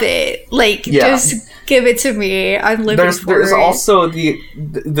love it. Like, just give it to me. I'm living for it. There's also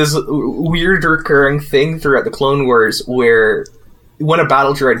this weird recurring thing throughout the Clone Wars where when a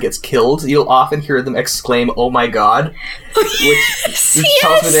battle droid gets killed, you'll often hear them exclaim, "Oh my god," which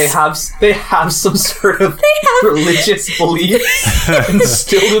tells me they have some sort of religious belief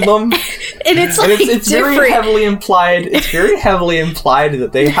instilled in them. And it's very heavily implied. It's very heavily implied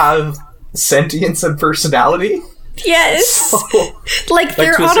that they have sentience and personality. Yes, so, like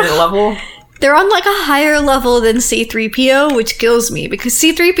they're to a certain level. They're on like a higher level than C-3PO, which kills me because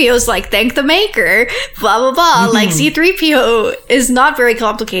C-3PO is like, thank the maker, blah, blah, blah. Like C-3PO is not very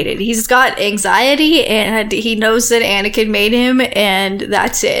complicated. He's got anxiety and he knows that Anakin made him and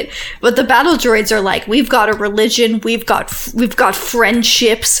that's it. But the battle droids are like, we've got a religion, we've got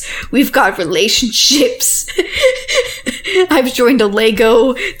friendships, we've got relationships. I've joined a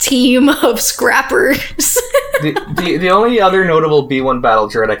Lego team of scrappers. The only other notable B1 battle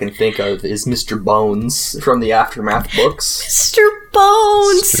droid I can think of is Mr. Bones from the Aftermath books. Mr.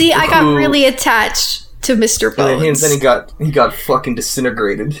 Bones! See, I got really attached to Mr. Bones. And then he got fucking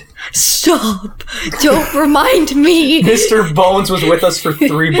disintegrated. Stop! Don't remind me! Mr. Bones was with us for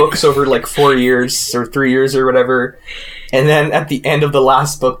 3 books over like 4 years, or 3 years or whatever. And then at the end of the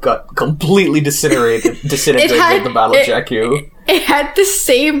last book got completely disintegrated with the Battle of Jakku. It had the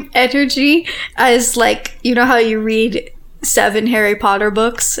same energy as, like, you know how you read 7 Harry Potter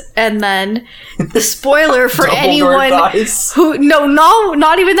books, and then the spoiler for anyone who no,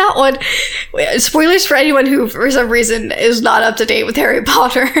 not even that one. Spoilers for anyone who, for some reason, is not up to date with Harry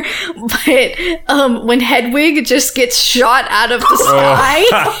Potter. But when Hedwig just gets shot out of the sky,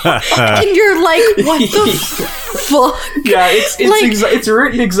 and you're like, "What the fuck?" Yeah, it's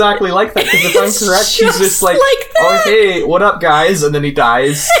written exactly like that. Because if I'm correct, he's just like "Oh hey, what up, guys?" and then he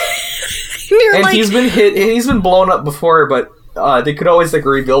dies. And like, he's been blown up before, but they could always like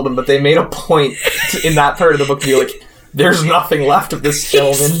rebuild him. But they made a point in that part of the book to be like, "There's nothing left of this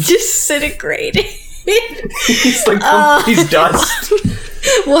gentleman. He's disintegrated. He's like he's dust."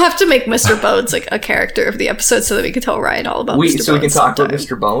 We'll have to make Mr. Bones like a character of the episode so that we can tell Ryan all about Mr. Bones. So we can talk about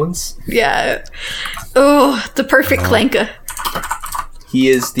Mr. Bones. Yeah. Oh, the perfect Clanker. He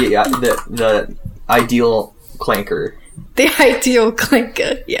is the ideal Clanker. The ideal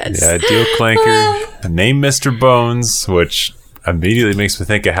Clanker, yes. The ideal Clanker. Name Mr. Bones, which immediately makes me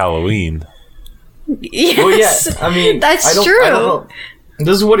think of Halloween. Yes. Well, yeah, I mean, that's true. I don't know.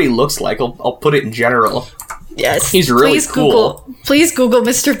 This is what he looks like. I'll put it in general. Yes. He's really cool. Please Google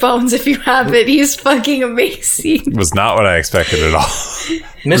Mr. Bones if you have it. He's fucking amazing. Was not what I expected at all.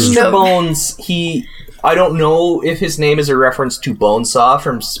 Mr. Bones, I don't know if his name is a reference to Bonesaw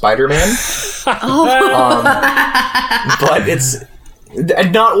from Spider-Man. But it's...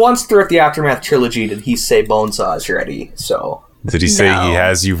 Not once throughout the Aftermath trilogy did he say Bonesaw is ready, so... Did he say he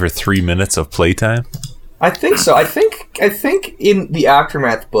has you for 3 minutes of playtime? I think so. I think in the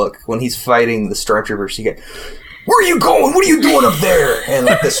Aftermath book, when he's fighting the Stormtroopers, you get... Where are you going? What are you doing up there? And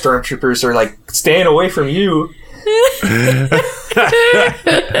like the Stormtroopers are like, staying away from you.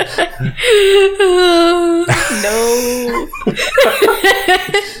 No.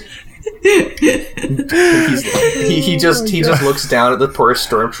 He just looks down at the poor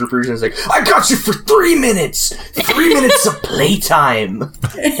Stormtroopers and is like, I got you for 3 minutes! 3 minutes of playtime!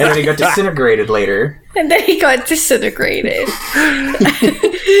 And then he got disintegrated later. And then he got disintegrated.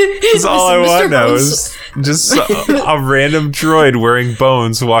 That's all I want now is just a random droid wearing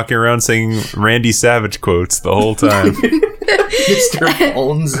bones walking around saying Randy Savage quotes the whole time. Mr.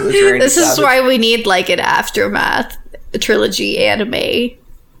 Bones. This is why we need like an Aftermath trilogy anime.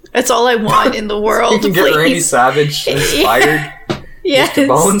 That's all I want in the world. You can get Randy Savage inspired. Yes. Mr.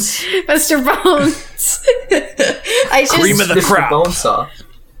 Bones. Mr. Bones. Cream of the crop. Bonesaw.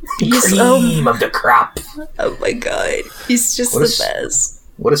 Cream of the crop. Oh my god. He's just the best.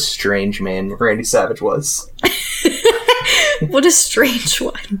 What a strange man Randy Savage was. What a strange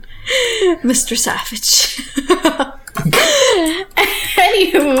one. Mr. Savage.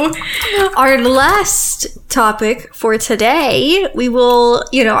 Anywho, our last topic for today, we will,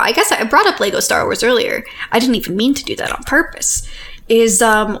 I guess I brought up Lego Star Wars earlier. I didn't even mean to do that on purpose.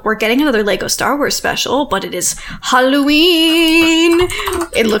 We're getting another Lego Star Wars special, but it is Halloween.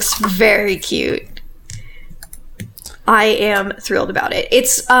 It looks very cute. I am thrilled about it.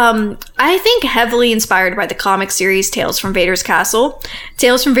 It's, I think, heavily inspired by the comic series Tales from Vader's Castle.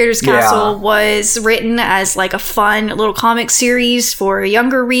 Tales from Vader's Castle was written as, like, a fun little comic series for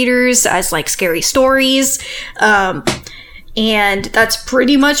younger readers as, like, scary stories. And that's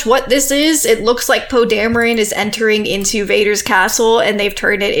pretty much what this is. It looks like Poe Dameron is entering into Vader's castle, and they've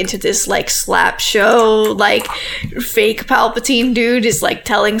turned it into this, like, slap show, like, fake Palpatine dude is, like,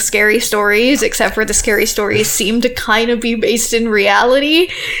 telling scary stories, except for the scary stories seem to kind of be based in reality.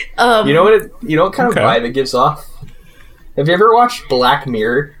 You know what kind of vibe it gives off? Have you ever watched Black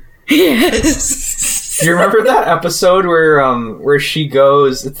Mirror? Yes. Do you remember that episode where she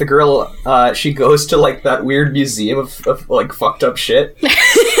goes? It's the girl. She goes to like that weird museum of like fucked up shit. I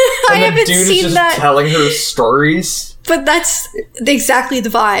haven't seen that. And the dude is just telling her stories. But that's exactly the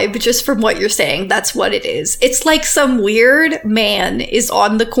vibe, just from what you're saying. That's what it is. It's like some weird man is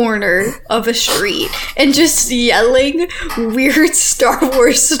on the corner of a street and just yelling weird Star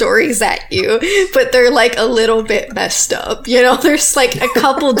Wars stories at you, but they're like a little bit messed up. There's like a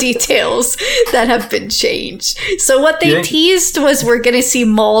couple details that have been changed. So what they teased was we're going to see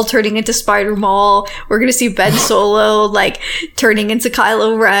Maul turning into Spider-Maul. We're going to see Ben Solo like turning into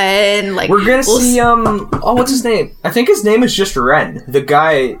Kylo Ren. Like we're going to see what's his name? I think his name is just Ren, the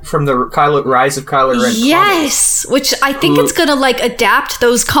guy from the Rise of Kylo Ren. Yes, comics. Which I think it's gonna like adapt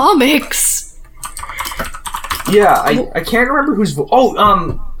those comics. Yeah, I can't remember who's.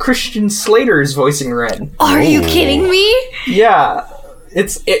 Christian Slater is voicing Ren. Are you kidding me? Yeah,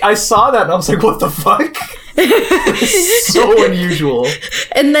 I saw that and I was like, what the fuck? It's so unusual.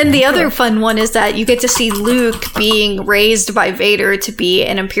 And then the other fun one is that you get to see Luke being raised by Vader to be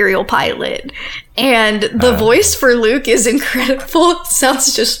an Imperial pilot. And the voice for Luke is incredible. It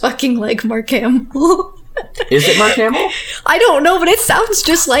sounds just fucking like Mark Hamill. Is it Mark Hamill? I don't know, but it sounds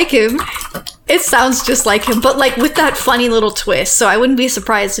just like him. But like with that funny little twist. So I wouldn't be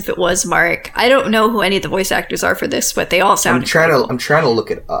surprised if it was Mark. I don't know who any of the voice actors are for this, but they all sound incredible. I'm trying to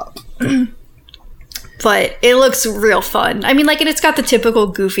look it up. But it looks real fun. I mean, like, and it's got the typical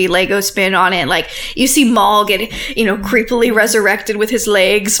goofy Lego spin on it. Like, you see Maul get, creepily resurrected with his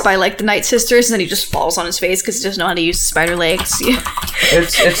legs by, like, the Night Sisters, and then he just falls on his face because he doesn't know how to use spider legs.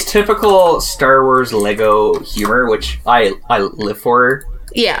 It's typical Star Wars Lego humor, which I live for.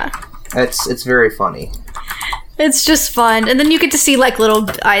 Yeah. It's very funny. It's just fun. And then you get to see, like,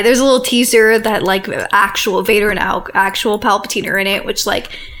 there's a little teaser that, like, actual Vader and actual Palpatine are in it, which,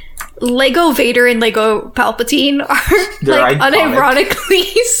 like, Lego Vader and Lego Palpatine are like unironically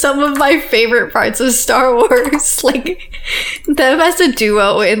some of my favorite parts of Star Wars. Like them as a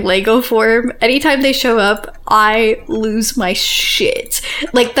duo in Lego form, anytime they show up, I lose my shit.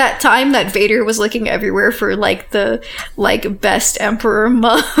 Like that time that Vader was looking everywhere for like the best Emperor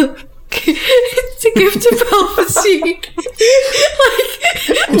mug to give to Palpatine.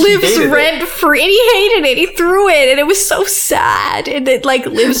 Lives rent free. And he hated it. He threw it, and it was so sad. And it like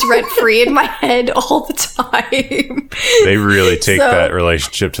lives rent free in my head all the time. They really take that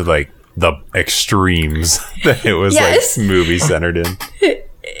relationship to like the extremes that it was like movie centered in.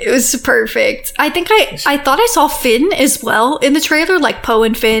 It was perfect. I think I thought I saw Finn as well in the trailer, like Poe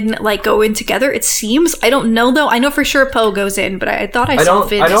and Finn like go in together. It seems. I don't know though. I know for sure Poe goes in, but I thought I saw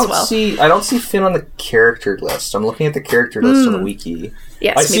Finn as well. I don't see Finn on the character list. I'm looking at the character list on the wiki.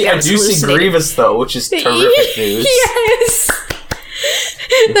 Yes, I do see Grievous though, which is terrific news. Yes,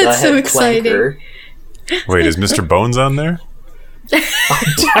 that's so exciting. Wait, is Mr. Bones on there? I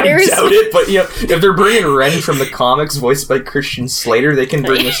doubt it, but if they're bringing Ren from the comics, voiced by Christian Slater, they can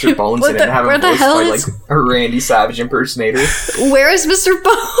bring Mr. Bones in and have him voiced by like a Randy Savage impersonator. Where is Mr.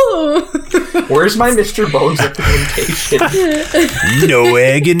 Bones? Where's my Mr. Bones representation? No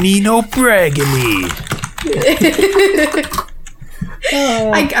agony, no braggony.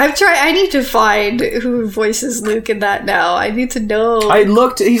 I need to find who voices Luke in that now. I need to know. I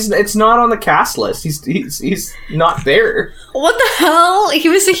looked. It's not on the cast list. He's not there. What the hell? He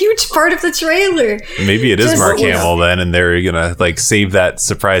was a huge part of the trailer. Maybe it is Mark Hamill then, and they're gonna like save that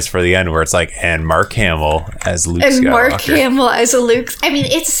surprise for the end, where it's like, and Mark Hamill as Luke Skywalker. And Mark Hamill as a Luke. I mean,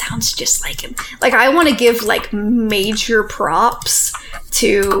 it sounds just like him. Like, I want to give like major props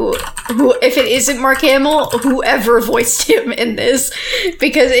to who, if it isn't Mark Hamill, whoever voiced him in this,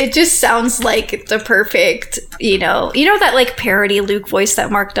 because it just sounds like the perfect, you know that like parody Luke voice that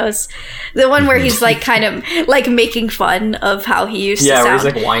Mark does, the one where he's like kind of like making fun of how he used to sound. Yeah, where he's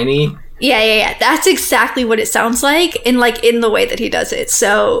like whiny. Yeah. That's exactly what it sounds like, and like in the way that he does it.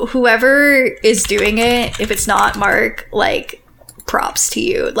 So whoever is doing it, if it's not Mark, like, props to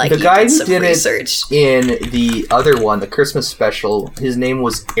you. Like, the guy who did research. It in the other one, the Christmas special, his name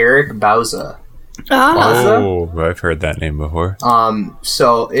was Eric Bauza. Oh, I've heard that name before.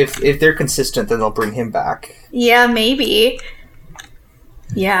 So if they're consistent, then they'll bring him back. Yeah, maybe.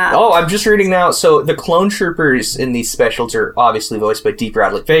 Yeah. Oh, I'm just reading now. So the clone troopers in these specials are obviously voiced by D.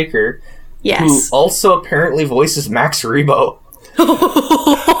 Bradley Baker, yes, who also apparently voices Max Rebo.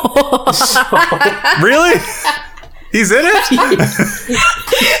 Really? He's in it?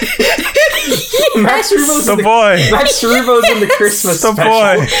 Max Rebo's the boy. Max Rebo's in the Christmas the special.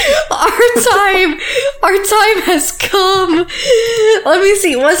 Boy. Our time has come. Let me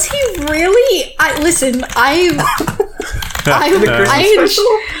see. Was he really? I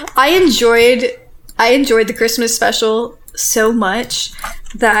enjoyed the Christmas special so much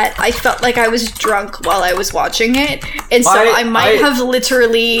that I felt like I was drunk while I was watching it, and so I might have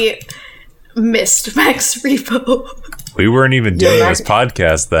literally missed Max Rebo. We weren't even doing this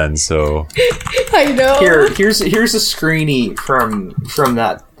podcast then, so I know. Here's a screenie from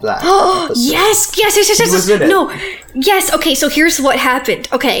that. Yes. No. Yes. Okay. So here's what happened.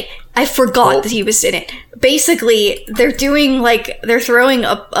 Okay, I forgot that he was in it. Basically, they're throwing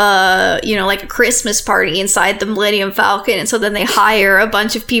a like a Christmas party inside the Millennium Falcon, and so then they hire a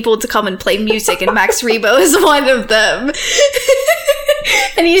bunch of people to come and play music, and Max Rebo is one of them.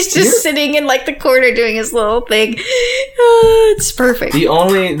 And he's just sitting in like the corner doing his little thing. It's perfect. The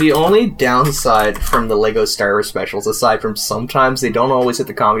only downside from the Lego Star Wars specials, aside from sometimes they don't always hit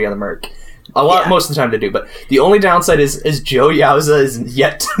the comedy on the mark. Most of the time they do, but the only downside is Joe Yauza is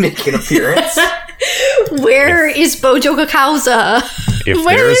yet to make an appearance. Where is Bojo Kakauza? If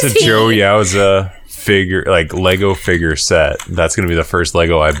there's a Joe Yauza figure, like Lego figure set, that's gonna be the first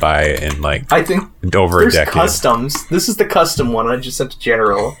Lego I buy in I think over a decade. Customs. This is the custom one I just sent to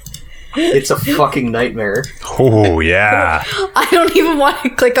General. It's a fucking nightmare. Oh yeah. I don't even want to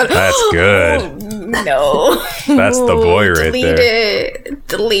click on. That's good. Oh, no. That's the boy right there.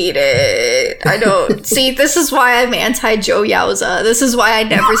 Delete it. I don't see. This is why I'm anti Joe Yauza. This is why I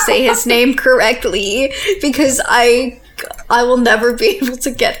never say his name correctly, because I will never be able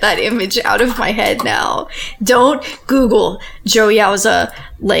to get that image out of my head now. Don't Google Joe Yauza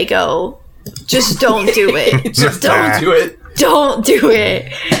Lego. Just don't do it. Just don't do it. Don't do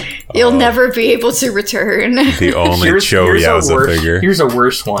it. You'll never be able to return. The only Joe Yauza figure. Here's a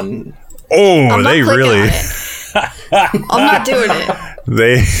worse one. Oh, they really. I'm not doing it.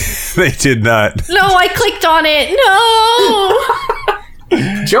 They did not. No, I clicked on it.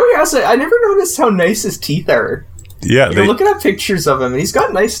 No. Joe Yauza, I never noticed how nice his teeth are. Yeah, you're looking at pictures of him, and he's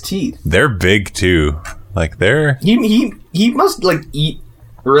got nice teeth. They're big too. Like they're he must like eat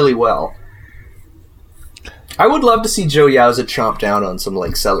really well. I would love to see Joe Yauza chomp down on some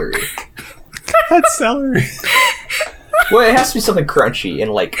like celery. That's celery. Well, it has to be something crunchy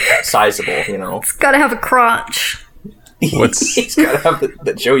and like sizable, you know. It's gotta have a crunch. He's gotta have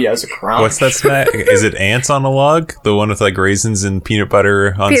the Joe Yauza crunch. What's that snack? Is it ants on a log? The one with like raisins and peanut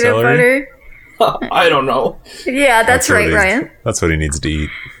butter on celery? I don't know. Yeah, that's right, Ryan. That's what he needs to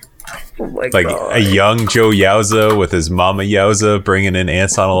eat. Oh my like God. A young Joe Yauza with his mama Yauza bringing in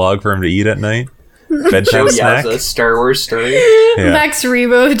ants on a log for him to eat at night. Bedtime snack. Yauza, Star Wars story. Yeah. Max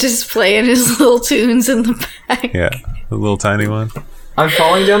Rebo just playing his little tunes in the back. Yeah, the little tiny one. I'm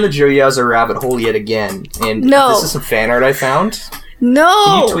falling down the Joe Yauza rabbit hole yet again, and this is some fan art I found. No!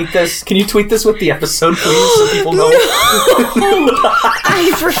 Can you tweet this? Can you tweet this with the episode, please, so people know?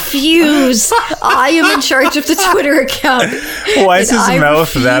 I refuse. I am in charge of the Twitter account. Why is his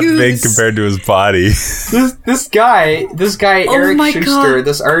mouth that big compared to his body? This guy, Eric Schuster,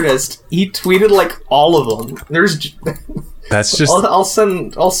 this artist, he tweeted like all of them. That's just. I'll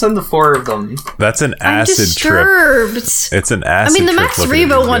send the 4 of them. That's an acid trip. It's an acid. I mean, the Max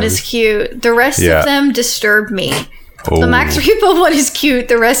Rebo one is cute. The rest of them disturb me. The Max Rebo one is cute.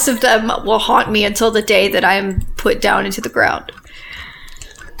 The rest of them will haunt me until the day that I'm put down into the ground.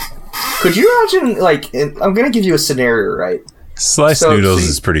 Could you imagine, like, I'm going to give you a scenario, right? Sliced noodles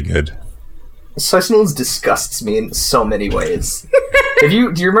is pretty good. Sliced noodles disgusts me in so many ways. Do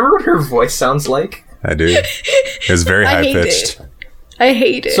you remember what her voice sounds like? I do. It's very high-pitched. I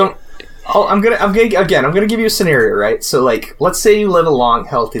hate it. So, I'm gonna give you a scenario, right? So, like, let's say you live a long,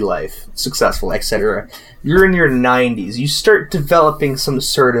 healthy life, successful, etc. You're in your 90s. You start developing some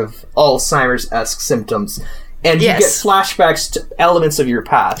sort of Alzheimer's-esque symptoms, and you get flashbacks to elements of your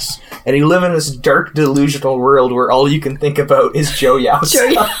past. And you live in this dark, delusional world where all you can think about is Joe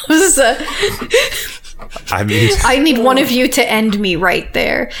Yowza. I mean, I need one of you to end me right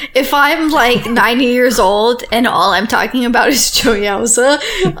there. If I'm like 90 years old and all I'm talking about is Joe Yowza,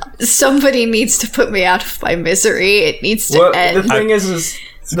 somebody needs to put me out of my misery. It needs to end.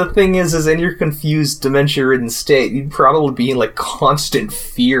 The thing is in your confused, dementia-ridden state, you'd probably be in like constant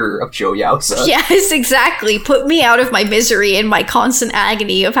fear of Joe Yowza. Yes, exactly. Put me out of my misery and my constant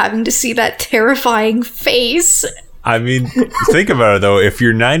agony of having to see that terrifying face. I mean, think about it though. If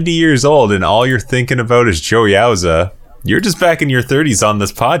you're 90 years old and all you're thinking about is Joe Yowza, you're just back in your 30s on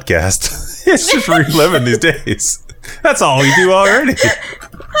this podcast. It's just reliving these days. That's all we do already.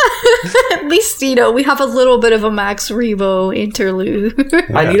 At least, we have a little bit of a Max Rebo interlude.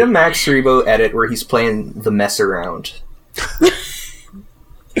 I need a Max Rebo edit where he's playing the mess around.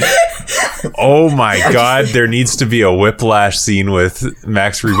 Oh my god, there needs to be a Whiplash scene with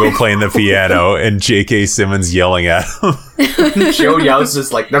Max Rebo playing the piano and J.K. Simmons yelling at him. Joe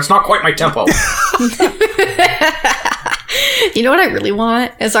Yowza's like, that's not quite my tempo. You know what I really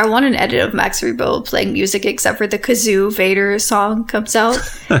want? Is I want an edit of Max Rebo playing music except for the Kazoo Vader song comes out.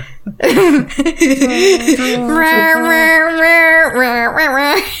 I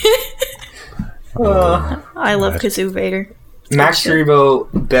love Kazoo Vader. Max Rebo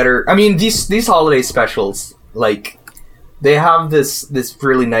better. I mean, these holiday specials, like, they have this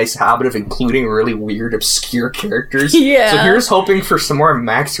really nice habit of including really weird, obscure characters. Yeah. So here's hoping for some more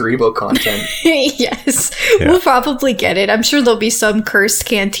Max Rebo content. Yes. Yeah. We'll probably get it. I'm sure there'll be some cursed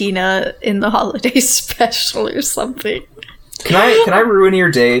cantina in the holiday special or something. Can I ruin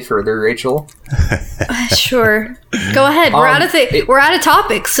your day further, Rachel? Sure. Go ahead. We're out of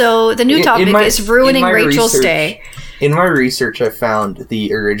topic, so the new topic is ruining Rachel's day. In my research, I found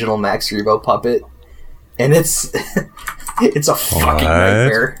the original Max Rebo puppet, and it's a fucking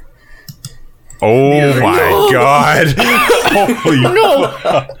nightmare. Oh my god! Holy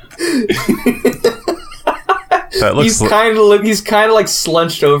That looks he's kind of like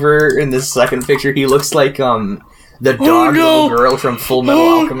slunched over in this second picture. He looks like the dog little girl from Full Metal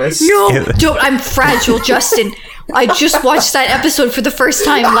Alchemist. No, I'm fragile, Justin. I just watched that episode for the first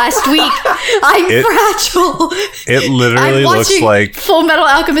time last week. I'm fragile. It literally looks like Full Metal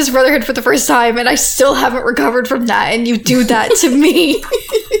Alchemist Brotherhood for the first time, and I still haven't recovered from that, and you do that to me.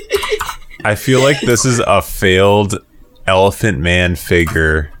 I feel like this is a failed Elephant Man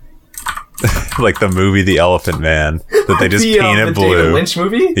figure. Like the movie The Elephant Man that they just painted blue. David Lynch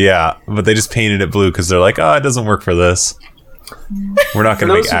movie? Yeah, but they just painted it blue because they're like, it doesn't work for this. We're not going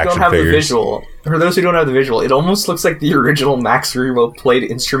to make action figures. For those who don't have the visual, it almost looks like the original Max Rebo played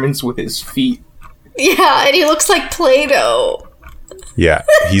instruments with his feet. Yeah, and he looks like Play-Doh. Yeah,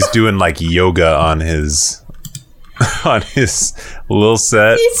 he's doing like yoga on his little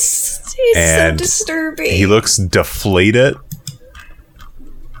set. He's so disturbing. He looks deflated.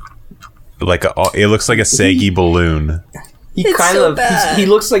 It looks like a saggy balloon. He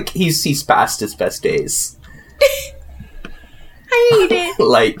looks like he's past his best days. I hate it.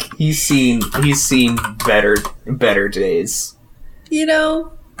 Like he's seen better days.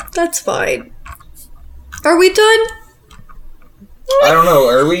 That's fine. Are we done? I don't know.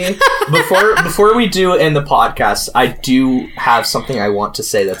 Are we? Before we do end the podcast, I do have something I want to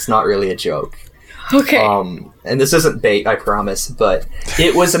say that's not really a joke. Okay. And this isn't bait, I promise, but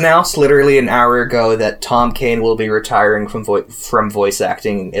it was announced literally an hour ago that Tom Kane will be retiring from voice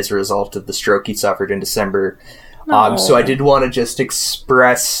acting as a result of the stroke he suffered in December. So I did want to just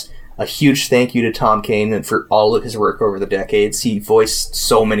express a huge thank you to Tom Kane and for all of his work over the decades. He voiced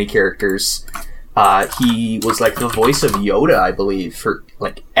so many characters he was like the voice of Yoda, I believe, for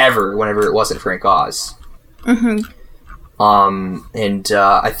like ever, whenever it wasn't Frank Oz. Mm-hmm.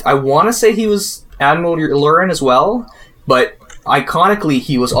 I want to say he was Admiral Lurin as well, but iconically,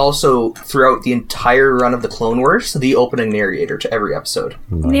 he was also, throughout the entire run of the Clone Wars, the opening narrator to every episode.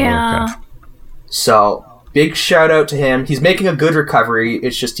 Yeah. Okay. So, big shout out to him. He's making a good recovery.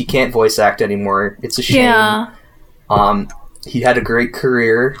 It's just he can't voice act anymore. It's a shame. Yeah. He had a great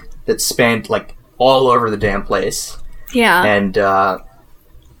career that spanned like all over the damn place. Yeah. And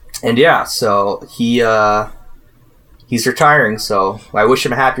yeah, so he's retiring. So I wish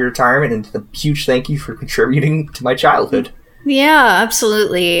him a happy retirement and a huge thank you for contributing to my childhood. Yeah,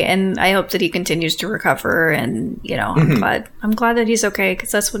 absolutely. And I hope that he continues to recover. And I'm glad that he's okay, because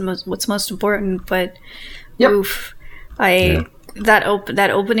that's what's most important. But oof, that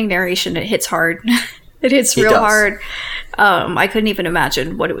opening narration, it hits hard. It hits real hard. I couldn't even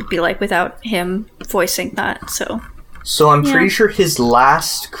imagine what it would be like without him voicing that. So I'm pretty sure his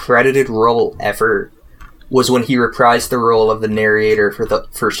last credited role ever was when he reprised the role of the narrator for the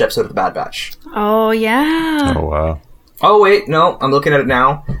first episode of The Bad Batch. Oh, yeah. Oh, wow. Oh, wait, no, I'm looking at it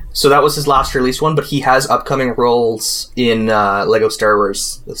now. So that was his last released one, but he has upcoming roles in Lego Star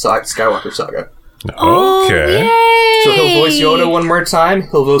Wars, the Skywalker Saga. Okay. Yay! So he'll voice Yoda one more time,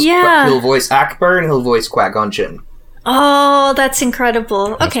 he'll voice Akbar, and he'll voice Qui-Gon Jinn. Oh, that's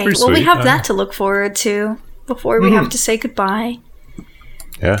incredible. That's okay, pretty well, we sweet. have that to look forward to before we have to say goodbye.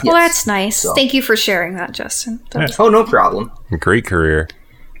 Yeah. Well, that's nice. So. Thank you for sharing that, Justin. Oh, no problem. Great career.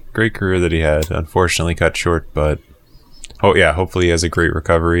 Great career that he had. Unfortunately cut short, but hopefully he has a great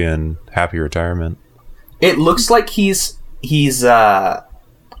recovery and happy retirement. It looks like he's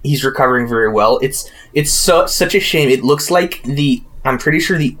recovering very well. It's such a shame. It looks like I'm pretty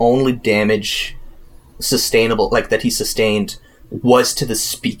sure the only damage sustainable, like that he sustained, was to the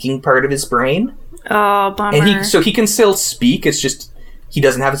speaking part of his brain. Oh, bummer. And he can still speak. It's just he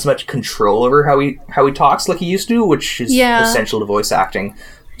doesn't have as much control over how he talks like he used to, which is essential to voice acting.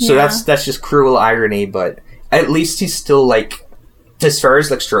 So that's just cruel irony, but at least he's still, like, as far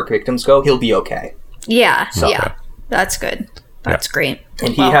as like stroke victims go, he'll be okay. Yeah, that's good. That's great.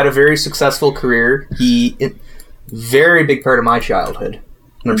 And he had a very successful career. Very big part of my childhood,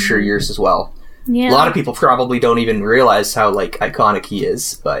 and I'm sure yours as well. Yeah. A lot of people probably don't even realize how like iconic he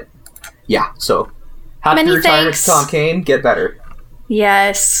is, but yeah. So happy retirement to Tom Kane. Get better.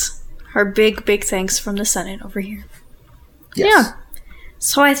 Yes, our big thanks from the Senate over here. Yes. Yeah.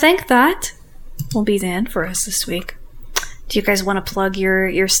 So I think that will be the end for us this week. Do you guys want to plug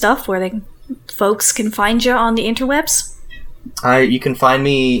your stuff where folks can find you on the interwebs? You can find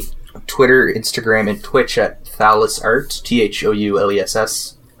me on Twitter, Instagram, and Twitch at Thoules Art,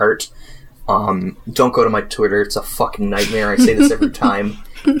 THOULESS Art. Don't go to my Twitter; it's a fucking nightmare. I say this every time.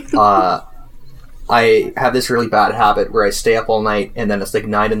 I have this really bad habit where I stay up all night, and then it's like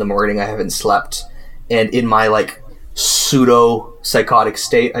 9 a.m. I haven't slept, and in my like pseudo psychotic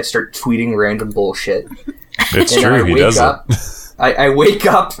state, I start tweeting random bullshit. It's true. He does it. I wake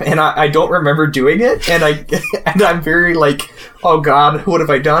up and I don't remember doing it, and I'm very like, oh god, what have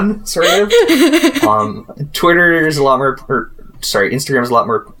I done? Sort of. Twitter is a lot more, Instagram is a lot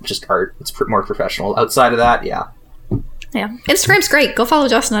more just art. It's more professional. Outside of that, yeah. Instagram's great. Go follow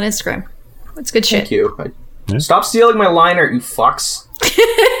Justin on Instagram. It's good shit. Thank you. Stop stealing my line art, you fucks.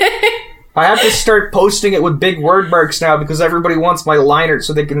 I have to start posting it with big word marks now because everybody wants my line art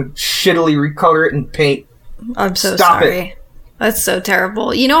so they can shittily recolor it in paint. I'm so Stop sorry. it. That's so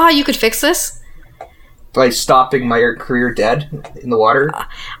terrible. You know how you could fix this? By stopping my art career dead in the water.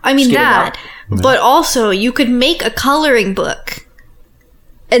 I mean that, but also you could make a coloring book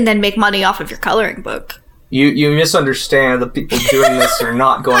and then make money off of your coloring book. You misunderstand. The people doing this are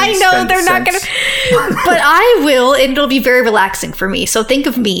not going to spend they're not going to. But I will, and it'll be very relaxing for me. So think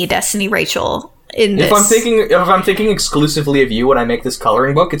of me, Destiny Rachel, in this. If I'm thinking exclusively of you when I make this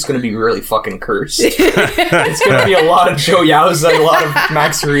coloring book, it's going to be really fucking cursed. It's going to be a lot of Joe Yauza, a lot of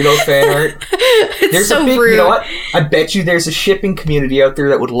Max Rito fan art. It's so rude. You know what? I bet you there's a shipping community out there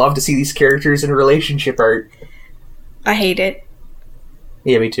that would love to see these characters in relationship art. I hate it.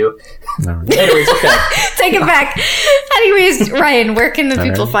 Yeah, me too. No. Anyways, okay. Take it back. Anyways, Ryan, where can the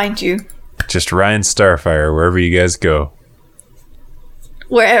people find you? Just Ryan Starfire, wherever you guys go.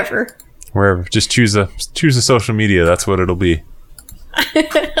 Wherever. Just choose a social media. That's what it'll be.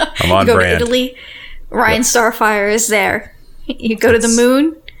 I'm on you go brand. to Italy, Ryan Starfire is there. You go to the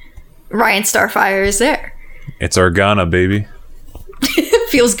moon, Ryan Starfire is there. It's Organa, baby.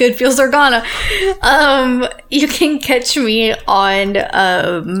 Feels good, feels Organa. You can catch me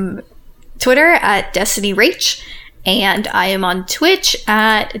on Twitter at Destiny Rach, And I am on Twitch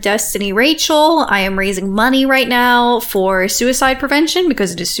at Destiny Rachel. I am raising money right now for suicide prevention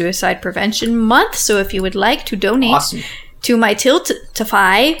because it is Suicide Prevention Month. So if you would like to donate to my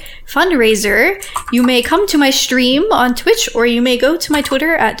Tiltify fundraiser, you may come to my stream on Twitch, or you may go to my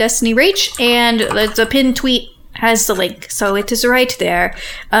Twitter at Destiny Rach, and the pinned tweet has the link, so it is right there.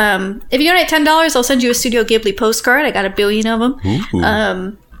 If you donate $10, I'll send you a Studio Ghibli postcard. I got 1 billion of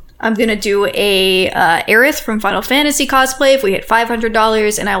them. I'm gonna do a Aerith from Final Fantasy cosplay if we hit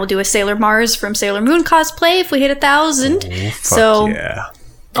 $500, and I will do a Sailor Mars from Sailor Moon cosplay if we hit 1,000. So yeah,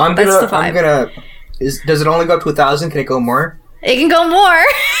 I'm gonna. Does it only go up to 1,000? Can it go more? It can go more.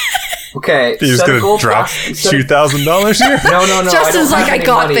 Okay. You're just gonna drop $2,000 here? No. Justin's like, I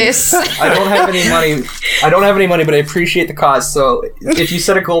got this. I don't have any money. But I appreciate the cause. So if you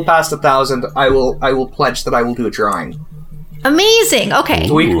set a goal past 1,000, I will pledge that I will do a drawing. Amazing. Okay.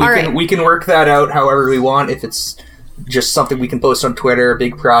 We can work that out however we want. If it's just something we can post on Twitter, a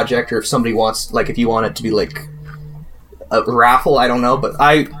big project, or if somebody wants, like, if you want it to be like a raffle, I don't know. But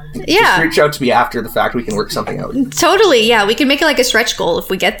just reach out to me after the fact. We can work something out. Totally. Yeah, we can make it like a stretch goal if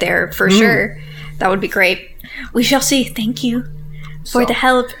we get there for sure. That would be great. We shall see. Thank you for the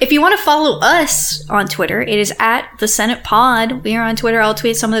help. If you want to follow us on Twitter, it is at the Senate Pod. We are on Twitter. I'll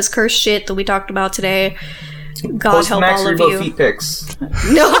tweet some of this cursed shit that we talked about today. God Post help Max all of Rebo you. Feet pics.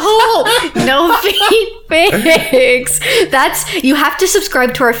 No feet pics. You have to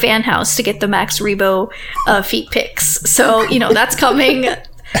subscribe to our fan house to get the Max Rebo feet pics. So, that's coming.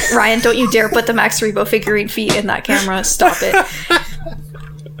 Ryan, don't you dare put the Max Rebo figurine feet in that camera. Stop it.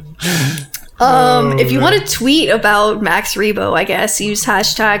 If you want to tweet about Max Rebo, I guess, use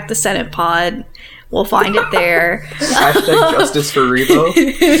hashtag the Senate Pod. We'll find it there. Hashtag justice for Rebo.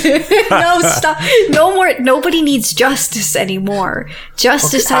 No, stop. No more. Nobody needs justice anymore.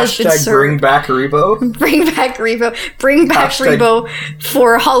 Justice has been served. Bring back Rebo. Bring back Rebo. Bring back Rebo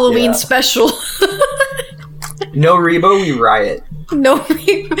for a Halloween special. No Rebo, we riot. No,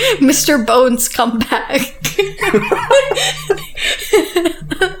 Mr. Bones, come back.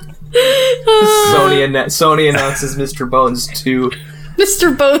 Sony announces Mr. Bones 2.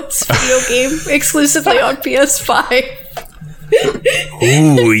 Mr. Bones video game exclusively on PS5.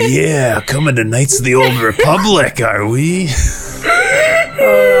 Ooh, yeah. Coming to Knights of the Old Republic, are we?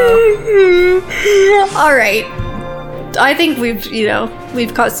 All right. I think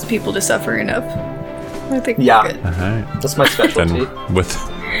we've caused people to suffer enough. I think we're good. All right. That's my specialty. And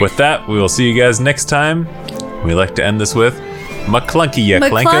with that, we will see you guys next time. We like to end this with McClunky, ya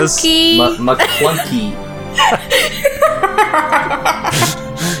Clankers. McClunky.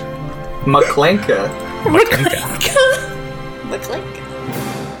 McClanker. McClanker.